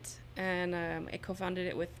Movement, and I co-founded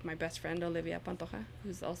it with my best friend Olivia Pantoja,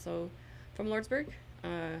 who's also from Lordsburg,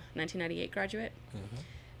 1998 graduate.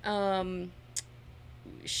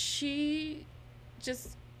 She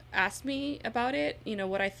just asked me about it,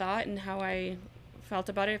 what I thought and how I felt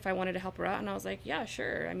about it, if I wanted to help her out, and I was like, yeah,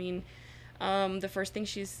 sure. I mean, the first thing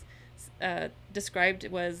she's described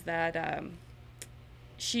was that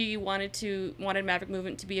she wanted Maverick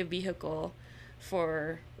Movement to be a vehicle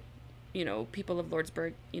for people of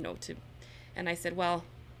Lordsburg, and I said, well,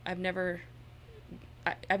 I've never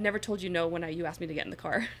told you no when you asked me to get in the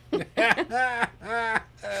car.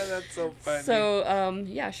 That's so funny. So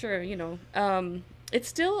yeah, sure. It's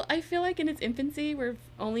still, I feel like, in its infancy. We're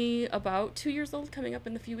only about 2 years old. Coming up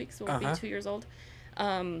in a few weeks, so we'll be 2 years old.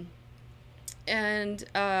 And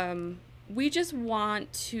we just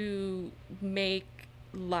want to make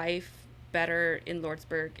life better in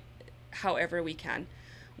Lordsburg however we can,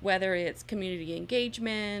 whether it's community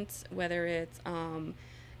engagement, whether it's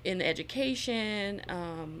in education,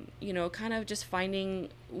 kind of just finding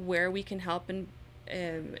where we can help, and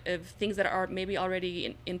of things that are maybe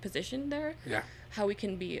already in position there, Yeah. how we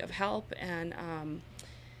can be of help. And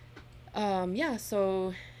yeah,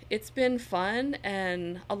 so it's been fun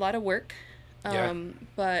and a lot of work,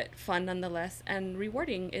 but fun nonetheless, and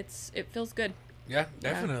rewarding. It feels good. Yeah,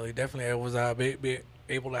 definitely. I was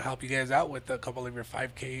able to help you guys out with a couple of your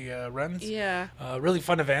 5K runs. Yeah. Really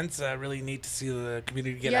fun events. Really neat to see the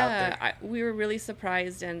community get out there. Yeah, we were really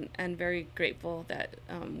surprised and very grateful that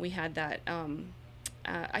we had that.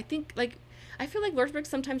 I think, I feel like Lordsburg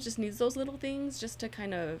sometimes just needs those little things just to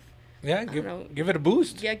kind of, Yeah, give it a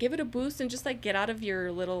boost. yeah, give it a boost, and just get out of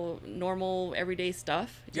your little normal everyday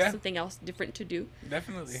stuff. Just something else different to do.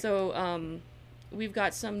 Definitely. So we've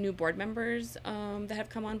got some new board members that have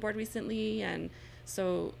come on board recently, and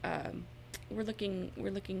so we're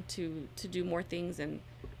looking to do more things in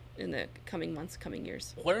the coming months, coming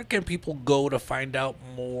years. Where can people go to find out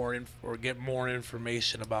more or get more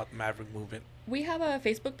information about the Maverick Movement? We have a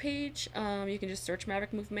Facebook page. You can just search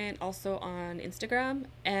Maverick Movement, also on Instagram,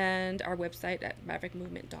 and our website at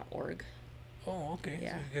maverickmovement.org. Oh, okay.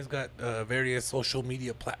 Yeah. So you guys got various social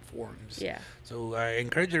media platforms. Yeah. So I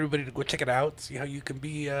encourage everybody to go check it out, see how you can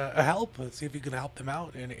be a help, see if you can help them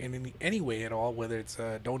out in any way at all, whether it's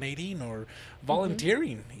donating or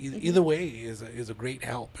volunteering. Either way is a great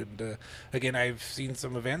help. And again, I've seen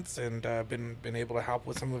some events and been able to help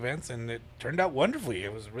with some events, and it turned out wonderfully.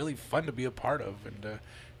 It was really fun to be a part of, and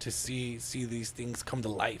to see these things come to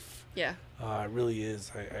life. Yeah. It really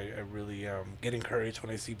is. I really get encouraged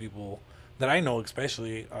when I see people that I know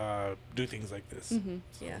especially do things like this.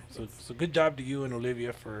 Yeah. So good job to you and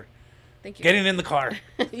Olivia for Thank you. getting in the car.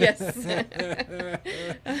 Yes.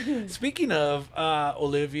 Speaking of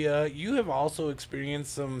Olivia, you have also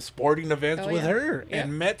experienced some sporting events with her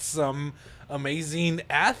and met some amazing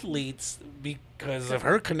athletes because of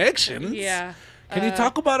her connections. Yeah. Can you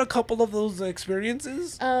talk about a couple of those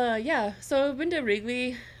experiences? Yeah. So I've been to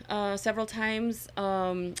Wrigley several times.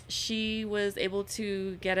 She was able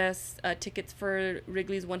to get us tickets for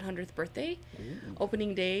Wrigley's 100th birthday,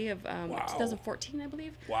 opening day of 2014, I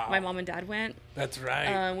believe. Wow. My mom and dad went. That's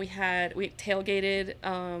right. We tailgated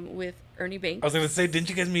with Ernie Banks. I was gonna say, didn't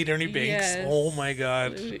you guys meet Ernie Banks? Yes. Oh my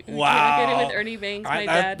God! We Wow. tailgated with Ernie Banks. My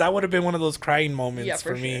dad. That would have been one of those crying moments Yeah,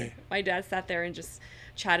 for me. sure. My dad sat there and just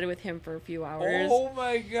chatted with him for a few hours. Oh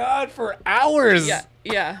my God! For hours. Yeah,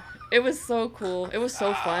 yeah. It was so cool. It was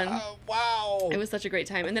so fun. Wow. It was such a great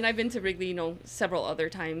time. And then I've been to Wrigley, several other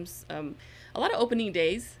times. A lot of opening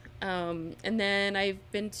days. And then I've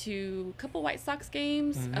been to a couple White Sox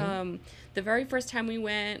games. Mm-hmm. The very first time we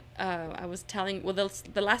went, I was telling, well,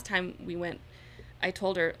 the last time we went, I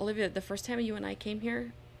told her, Olivia, the first time you and I came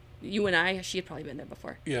here, she had probably been there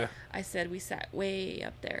before. Yeah. I said, we sat way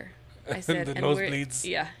up there. I said, the and nosebleeds.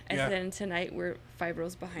 Yeah. I said, and tonight we're 5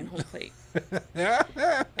 rows behind home plate.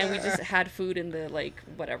 And we just had food in the,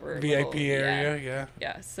 whatever. VIP area, yeah.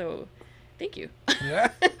 Yeah, so thank you.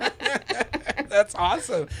 Yeah. That's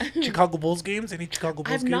awesome. Chicago Bulls games? Any Chicago Bulls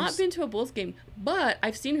games? I've not been to a Bulls game, but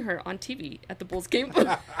I've seen her on TV at the Bulls game.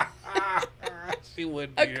 She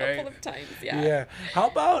would be, a couple of times, yeah. Yeah. How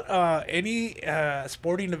about any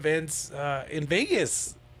sporting events in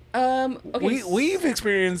Vegas? Okay. We've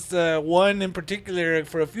experienced one in particular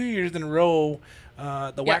for a few years in a row,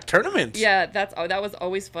 the WAC tournament. Yeah, that was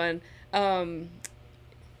always fun.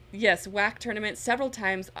 Yes, WAC tournament several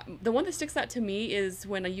times. The one that sticks out to me is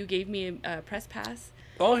when you gave me a press pass.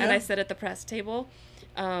 Oh, yeah. And I sat at the press table.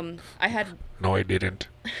 I had. No, I didn't.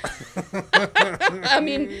 I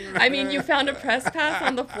mean, you found a press pass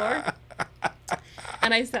on the floor,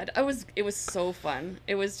 and I said, it was so fun.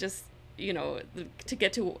 It was just, to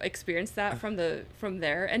get to experience that from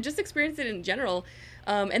there, and just experience it in general.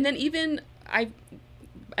 And then even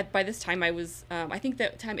by this time I was, I think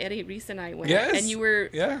that time Eddie Reese and I went, yes. and you were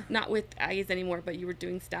not with Aggies anymore, but you were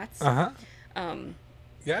doing stats.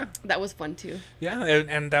 Yeah. That was fun too. Yeah,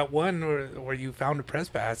 and that one where you found a press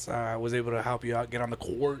pass, was able to help you out get on the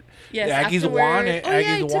court. Yes, the Aggies won it.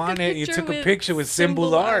 Aggies won it. You took a picture with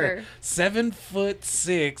Simbular.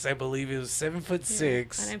 7'6", I believe it was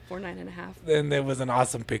 7'6". And I'm 4'9.5". Then there was an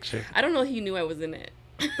awesome picture. I don't know if he knew I was in it.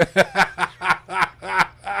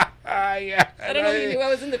 Yeah, I don't know if he knew I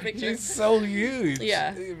was in the picture. He's so huge.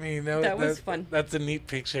 Yeah, I mean, that was fun. That's a neat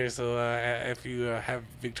picture. So if you have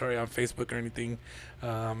Victoria on Facebook or anything,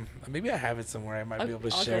 maybe I have it somewhere. I might be able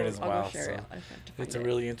to share it as well. It's a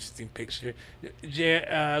really interesting picture.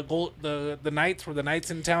 Yeah, the Knights were the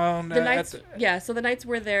Knights in town. The Knights, so the Knights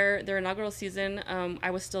were there. Their inaugural season.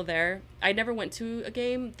 I was still there. I never went to a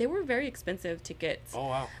game. They were very expensive tickets. Oh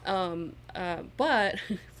wow. But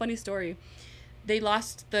funny story. They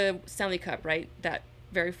lost the Stanley Cup, right? That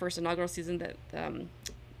very first inaugural season that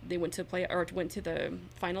they went to the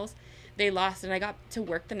finals. They lost, and I got to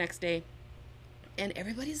work the next day, and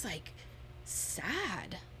everybody's like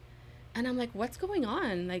sad, and I'm like, what's going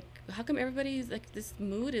on? Like, how come everybody's like, this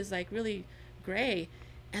mood is like really gray?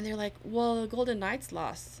 And they're like, well, the Golden Knights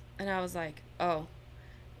lost, and I was like, oh,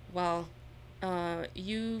 well,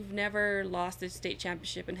 you've never lost a state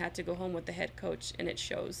championship and had to go home with the head coach, and it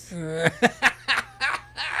shows.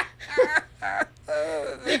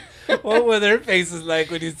 What were their faces like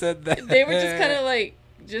when you said that? They were just kind of like,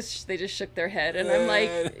 they just shook their head, and I'm like,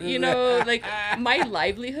 like my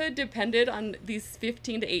livelihood depended on these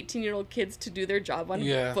 15 to 18-year-old kids to do their job on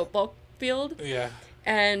a football field. Yeah.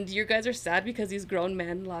 And you guys are sad because these grown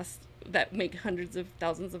men that make hundreds of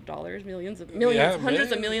thousands of dollars, hundreds of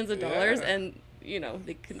millions of dollars, and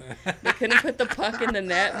they couldn't put the puck in the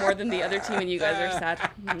net more than the other team, and you guys are sad.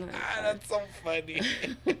 That's so funny.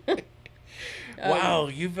 Wow,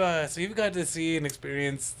 you've got to see and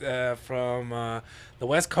experience from the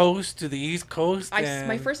West Coast to the East Coast.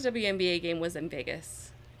 My first WNBA game was in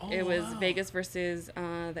Vegas. Oh, it was Vegas versus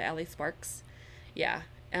the LA Sparks. Yeah.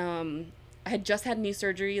 I had just had knee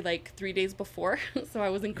surgery like 3 days before, so I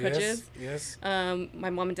was in crutches. Yes. My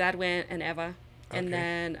mom and dad went, and Eva. And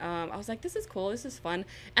then I was like, this is cool. This is fun.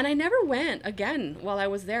 And I never went again while I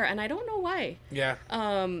was there. And I don't know why. Yeah.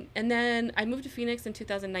 And then I moved to Phoenix in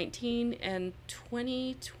 2019 and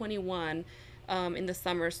 2021 in the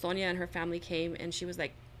summer. Sonia and her family came, and she was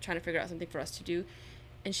like trying to figure out something for us to do.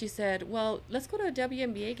 And she said, well, let's go to a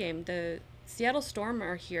WNBA game. The Seattle Storm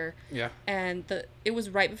are here. Yeah. And it was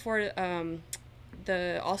right before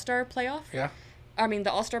the All-Star playoff. Yeah. I mean,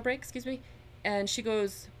 the All-Star break, excuse me. And she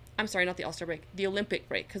goes... I'm sorry, not the All-Star break, the Olympic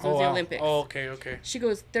break, because it was the Olympics. Oh, okay. She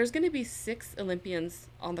goes, there's going to be 6 Olympians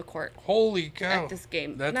on the court. Holy cow. At this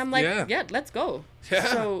game. And I'm like, yeah, let's go. Yeah.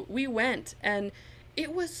 So we went, and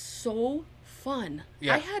it was so fun.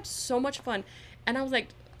 Yeah. I had so much fun. And I was like,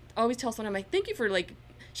 I always tell someone, I'm like, thank you for, like,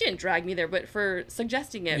 she didn't drag me there, but for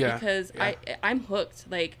suggesting it, because I'm hooked.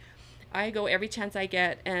 Like, I go every chance I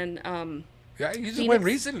get, and... yeah, you just went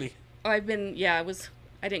recently. I've been, I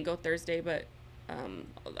didn't go Thursday, but...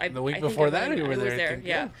 the week before that, you were there.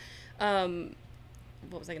 Yeah.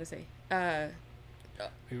 What was I gonna say?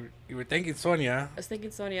 You were thanking Sonia. I was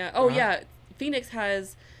thanking Sonia. Oh yeah, Phoenix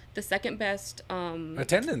has the second best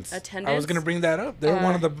attendance. I was attendance. going to bring that up. They're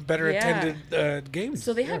one of the better Yeah. attended games.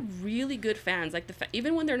 So they have really good fans. Like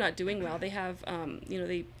even when they're not doing well, they have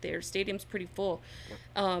their stadium's pretty full,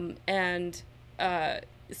 and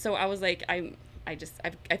so I was like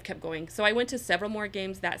I've kept going. So I went to several more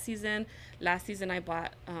games that season. Last season I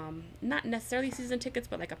bought not necessarily season tickets,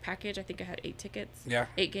 but like a package. I think I had 8 tickets. Yeah.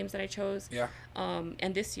 8 games that I chose. Yeah.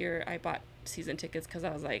 And this year I bought season tickets because I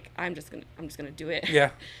was like I'm just gonna do it. Yeah.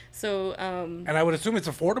 So and I would assume it's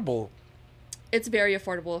affordable. it's very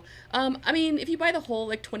affordable. I mean, if you buy the whole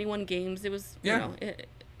like 21 games, it was Yeah. it,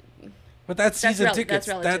 But that's season tickets.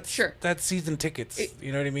 That's relative. Sure. That's season tickets.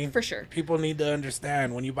 You know what I mean? For sure. People need to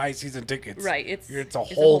understand when you buy season tickets. Right. It's a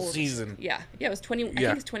whole season. Yeah. Yeah. It was 20. I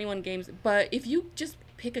think it's 21 games. But if you just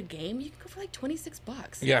pick a game, you can go for like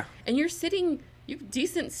 $26. Yeah. And you're sitting. You have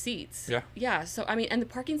decent seats. Yeah. Yeah. So I mean, and the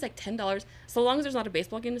parking's like $10. So long as there's not a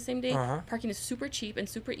baseball game the same day, Uh-huh. parking is super cheap and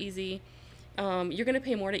super easy. You're gonna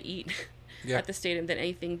pay more to eat at the stadium than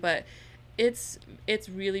anything, but it's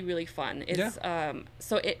really really fun. It's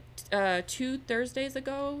so it 2 Thursdays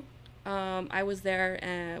ago, I was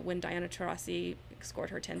there when Diana Taurasi scored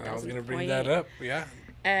her 10,000th I was gonna bring point. that up. Yeah.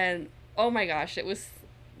 And oh my gosh, that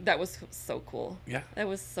was so cool. Yeah. That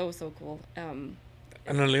was so cool. An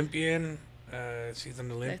Olympian. She's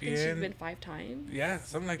an Olympian. I think she's been 5 times. Yeah,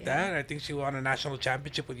 something like that. I think she won a national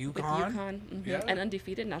championship with UConn. With UConn, Yeah. an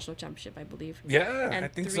undefeated national championship, I believe. Yeah, And I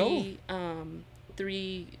think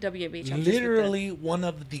 3 WNBA championships. Literally one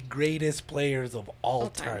of the greatest players of all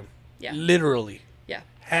time. Yeah. Literally. Yeah.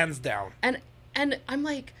 Hands down. And I'm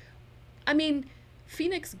like, I mean,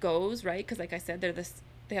 Phoenix goes, right? Because like I said,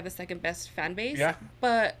 they have the second best fan base. Yeah.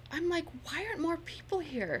 But I'm like, why aren't more people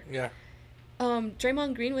here? Yeah.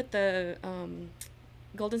 Draymond Green with the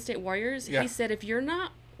Golden State Warriors, Yeah. he said, if you're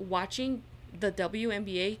not watching the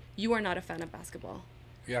WNBA, you are not a fan of basketball.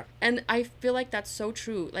 Yeah. And I feel like that's so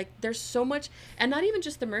true. Like there's so much, and not even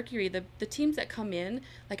just the Mercury, the teams that come in,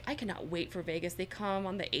 like I cannot wait for Vegas. They come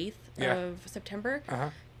on the 8th of September.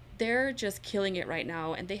 Uh-huh. They're just killing it right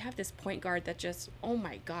now, and they have this point guard that just, oh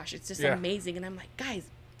my gosh, it's just amazing. And I'm like, guys,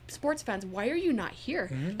 sports fans, why are you not here?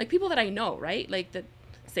 Mm-hmm. Like people that I know, right? Like that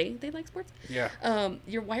say they like sports. Yeah.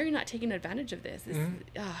 Why are you not taking advantage of this?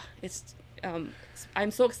 Mm-hmm.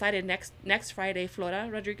 I'm so excited. Next Friday, Flora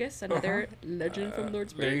Rodriguez, another legend from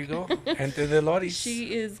Lordsburg. There you go. Gente de Loris.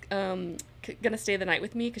 She is gonna stay the night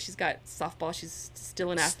with me because she's got softball. She's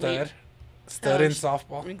still an athlete. Stud in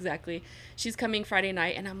softball. Exactly. She's coming Friday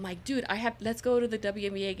night, and I'm like, dude, let's go to the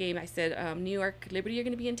WNBA game. I said, New York Liberty are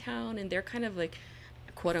gonna be in town, and they're kind of like,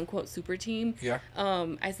 quote unquote, super team. Yeah.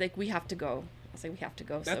 I was like, we have to go. We have to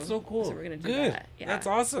go. That's so cool. So we're gonna do Good. that. Yeah. That's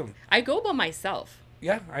awesome. I go by myself.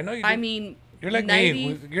 Yeah, I know you do. I mean, you're like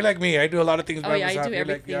me. You're like me. I do a lot of things by myself. I do You're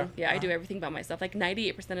everything. like, I do everything by myself. Like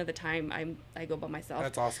 98% of the time, I go by myself.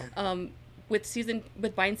 That's awesome.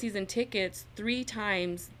 With buying season tickets, 3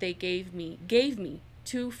 times they gave me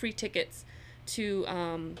 2 free tickets to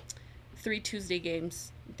 3 Tuesday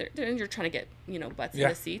games. You're trying to get butts in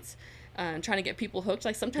the seats, and trying to get people hooked.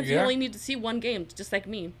 Like sometimes you only need to see one game, just like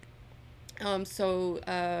me. So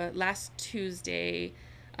last Tuesday,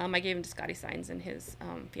 I gave him to Scotty Signs and his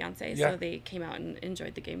fiance, so they came out and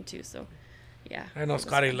enjoyed the game too. So, yeah. I know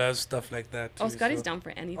Scotty loves stuff like that too. Oh, Scotty's down for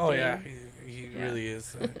anything. Oh yeah, he really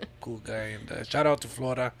is a cool guy. And shout out to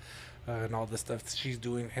Flora and all the stuff that she's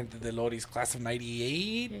doing. Gente de Loris, class of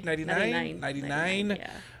 98, 99.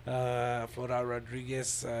 Yeah. Flora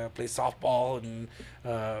Rodriguez plays softball and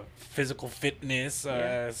physical fitness,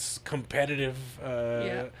 competitive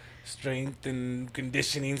strength and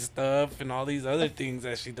conditioning stuff and all these other things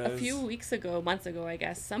that she does. A few months ago, I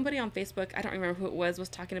guess, somebody on Facebook, I don't remember who it was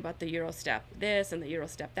talking about the Euro step this and the Euro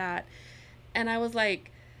step that. And I was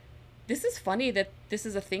like, this is funny that this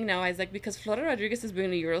is a thing now. I was like, because Flora Rodriguez has been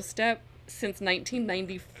in a Euro step since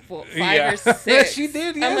 1995 or 6. She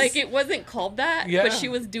did, yes. I'm like, it wasn't called that, but she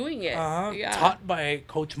was doing it. Taught by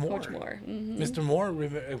Coach Moore. Mm-hmm. Mr. Moore,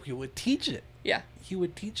 he would teach it. Yeah. He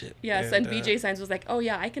would teach it. Yes, and BJ Signs was like, oh,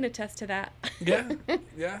 yeah, I can attest to that.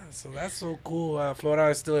 Yeah. So that's so cool. Flora,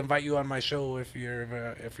 I still invite you on my show if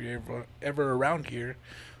you're ever around here.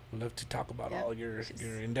 I'd love to talk about all your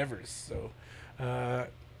endeavors. So,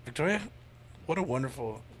 Victoria, what a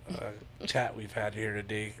wonderful chat we've had here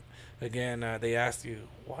today. Again, they asked you,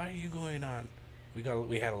 why are you going on?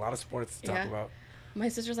 We had a lot of sports to talk about. My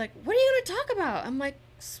sister's like, what are you going to talk about? I'm like,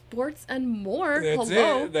 sports and more.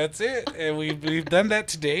 That's it. And we've done that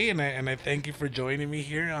today, and I thank you for joining me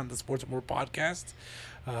here on the Sports and More podcast.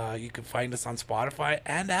 You can find us on Spotify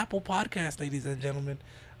and Apple Podcasts, ladies and gentlemen.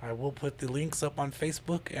 I will put the links up on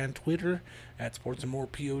Facebook and Twitter at Sports and More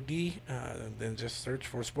POD. Then just search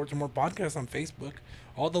for Sports and More Podcast on Facebook.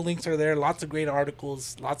 All the links are there. Lots of great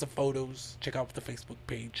articles, lots of photos. Check out the Facebook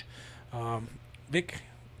page. Vic,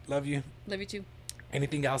 love you. Love you too.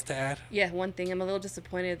 Anything else to add? Yeah, one thing. I'm a little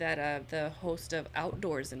disappointed that the host of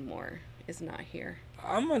Outdoors and More is not here.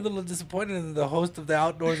 I'm a little disappointed in the host of the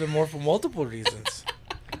Outdoors and More for multiple reasons.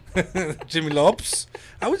 Jimmy Lopes.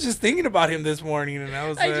 I was just thinking about him this morning, and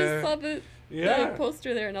I just saw the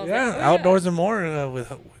poster there, and I was like, Outdoors and More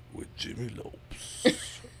with Jimmy Lopes.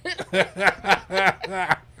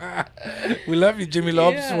 We love you, Jimmy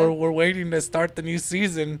Lopes. Yeah. We're waiting to start the new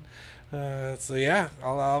season. So yeah,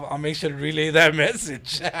 I'll make sure to relay that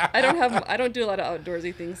message. I don't do a lot of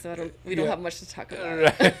outdoorsy things, so we don't have much to talk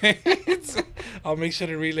about. Right. I'll make sure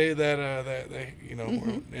to relay that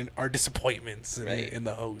our disappointments in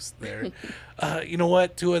the host there. You know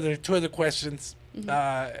what? Two other questions.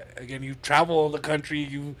 Again, you travel the country.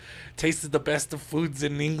 You tasted the best of foods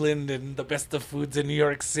in England and the best of foods in New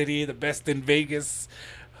York City, the best in Vegas.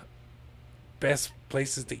 Best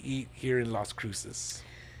places to eat here in Las Cruces.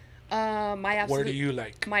 Where do you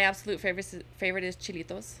like? My absolute favorite is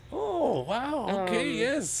Chilitos. Oh wow! Okay,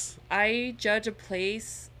 yes. I judge a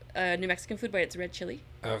place, New Mexican food, by its red chili.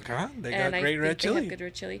 Okay, they got great red chili. They have good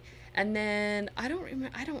red chili. And then I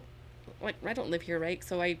don't live here, right?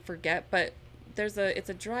 So I forget. But it's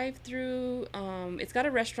a drive-through. It's got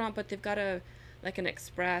a restaurant, but they've got an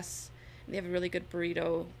express. They have a really good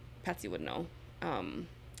burrito. Patsy would know.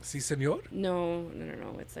 Si, senor? No.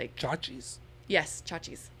 It's like Chachi's. Yes,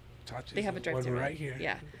 Chachi's. They have a drive-through right here.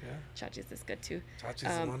 Yeah. Chachi's is good too. Chachi's is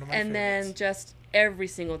one of my favorites. And then just every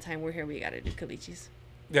single time we're here, we gotta do caliche.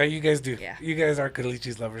 Yeah, you guys do. Yeah. You guys are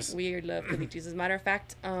caliche lovers. We love caliche. As a matter of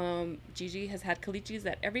fact, Gigi has had caliches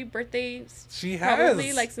at every birthday. She has.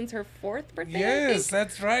 Probably since her 4th birthday. Yes,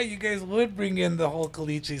 that's right. You guys would bring in the whole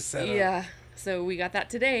caliche setup. Yeah. So we got that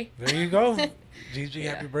today. There you go. Gigi,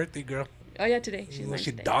 happy birthday, girl. Oh yeah, today.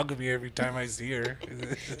 She dog me every time I see her.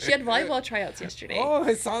 She had volleyball tryouts yesterday. Oh,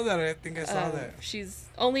 I saw that. I think I saw that. She's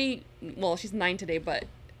 9 today, but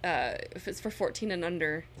if it's for 14 and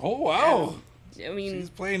under. Oh wow. I mean, she's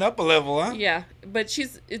playing up a level, huh? Yeah, but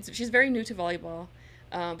she's very new to volleyball,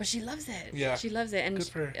 but she loves it. Yeah, she loves it, and good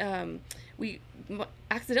for her. We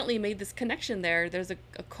accidentally made this connection there. There's a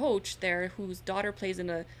coach there whose daughter plays in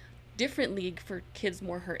a different league for kids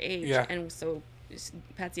more her age, and so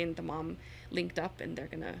Patsy and the mom linked up, and they're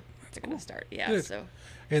gonna start. Yeah, good. So.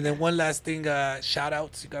 And then one last thing, shout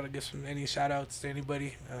outs. You gotta give any shout outs to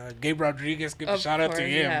anybody. Gabe Rodriguez, give a shout out to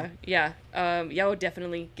him. Yeah.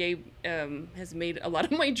 Definitely. Gabe has made a lot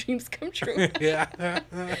of my dreams come true. Yeah.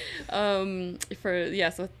 So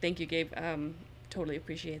thank you, Gabe. Totally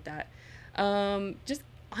appreciate that. Just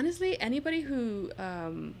honestly, anybody who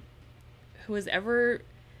has ever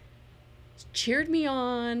cheered me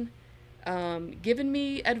on, given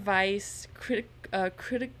me advice,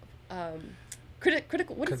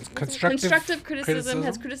 constructive criticism,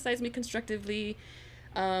 has criticized me constructively.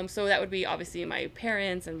 So that would be obviously my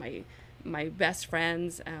parents and my best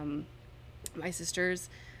friends, my sisters,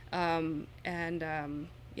 so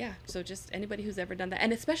just anybody who's ever done that,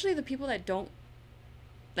 and especially the people that don't,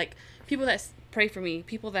 like, people that pray for me,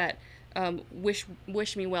 people that wish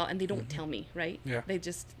me well, and they don't tell me, right? Yeah. It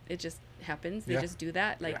just happens. They just do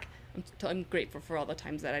that. Like, I'm grateful for all the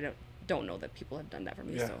times that I don't know that people have done that for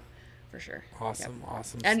me. Yeah. So, for sure. Awesome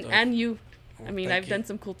stuff. And you. Well, I mean, I've done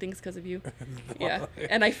some cool things because of you. Yeah.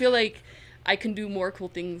 And I feel like I can do more cool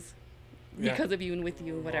things because of you and with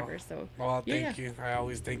you and whatever. So. Well, thank you. I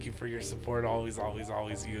always thank you for your support. Always, always,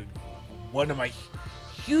 always. You, one of my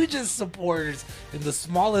hugest supporters and the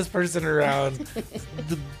smallest person around.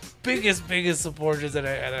 The biggest supporters that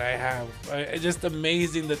I have. It's just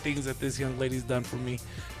amazing the things that this young lady's done for me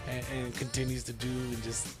and continues to do, and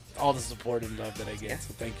just all the support and love that I get.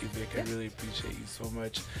 So thank you, Vic. I really appreciate you so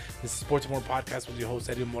much. This is Sports More Podcast with your host,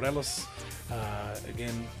 Eddie Morelos.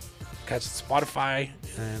 Again, catch Spotify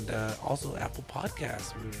and also Apple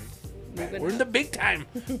Podcasts. We're in the big time.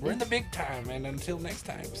 We're in the big time. And until next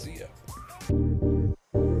time, see ya.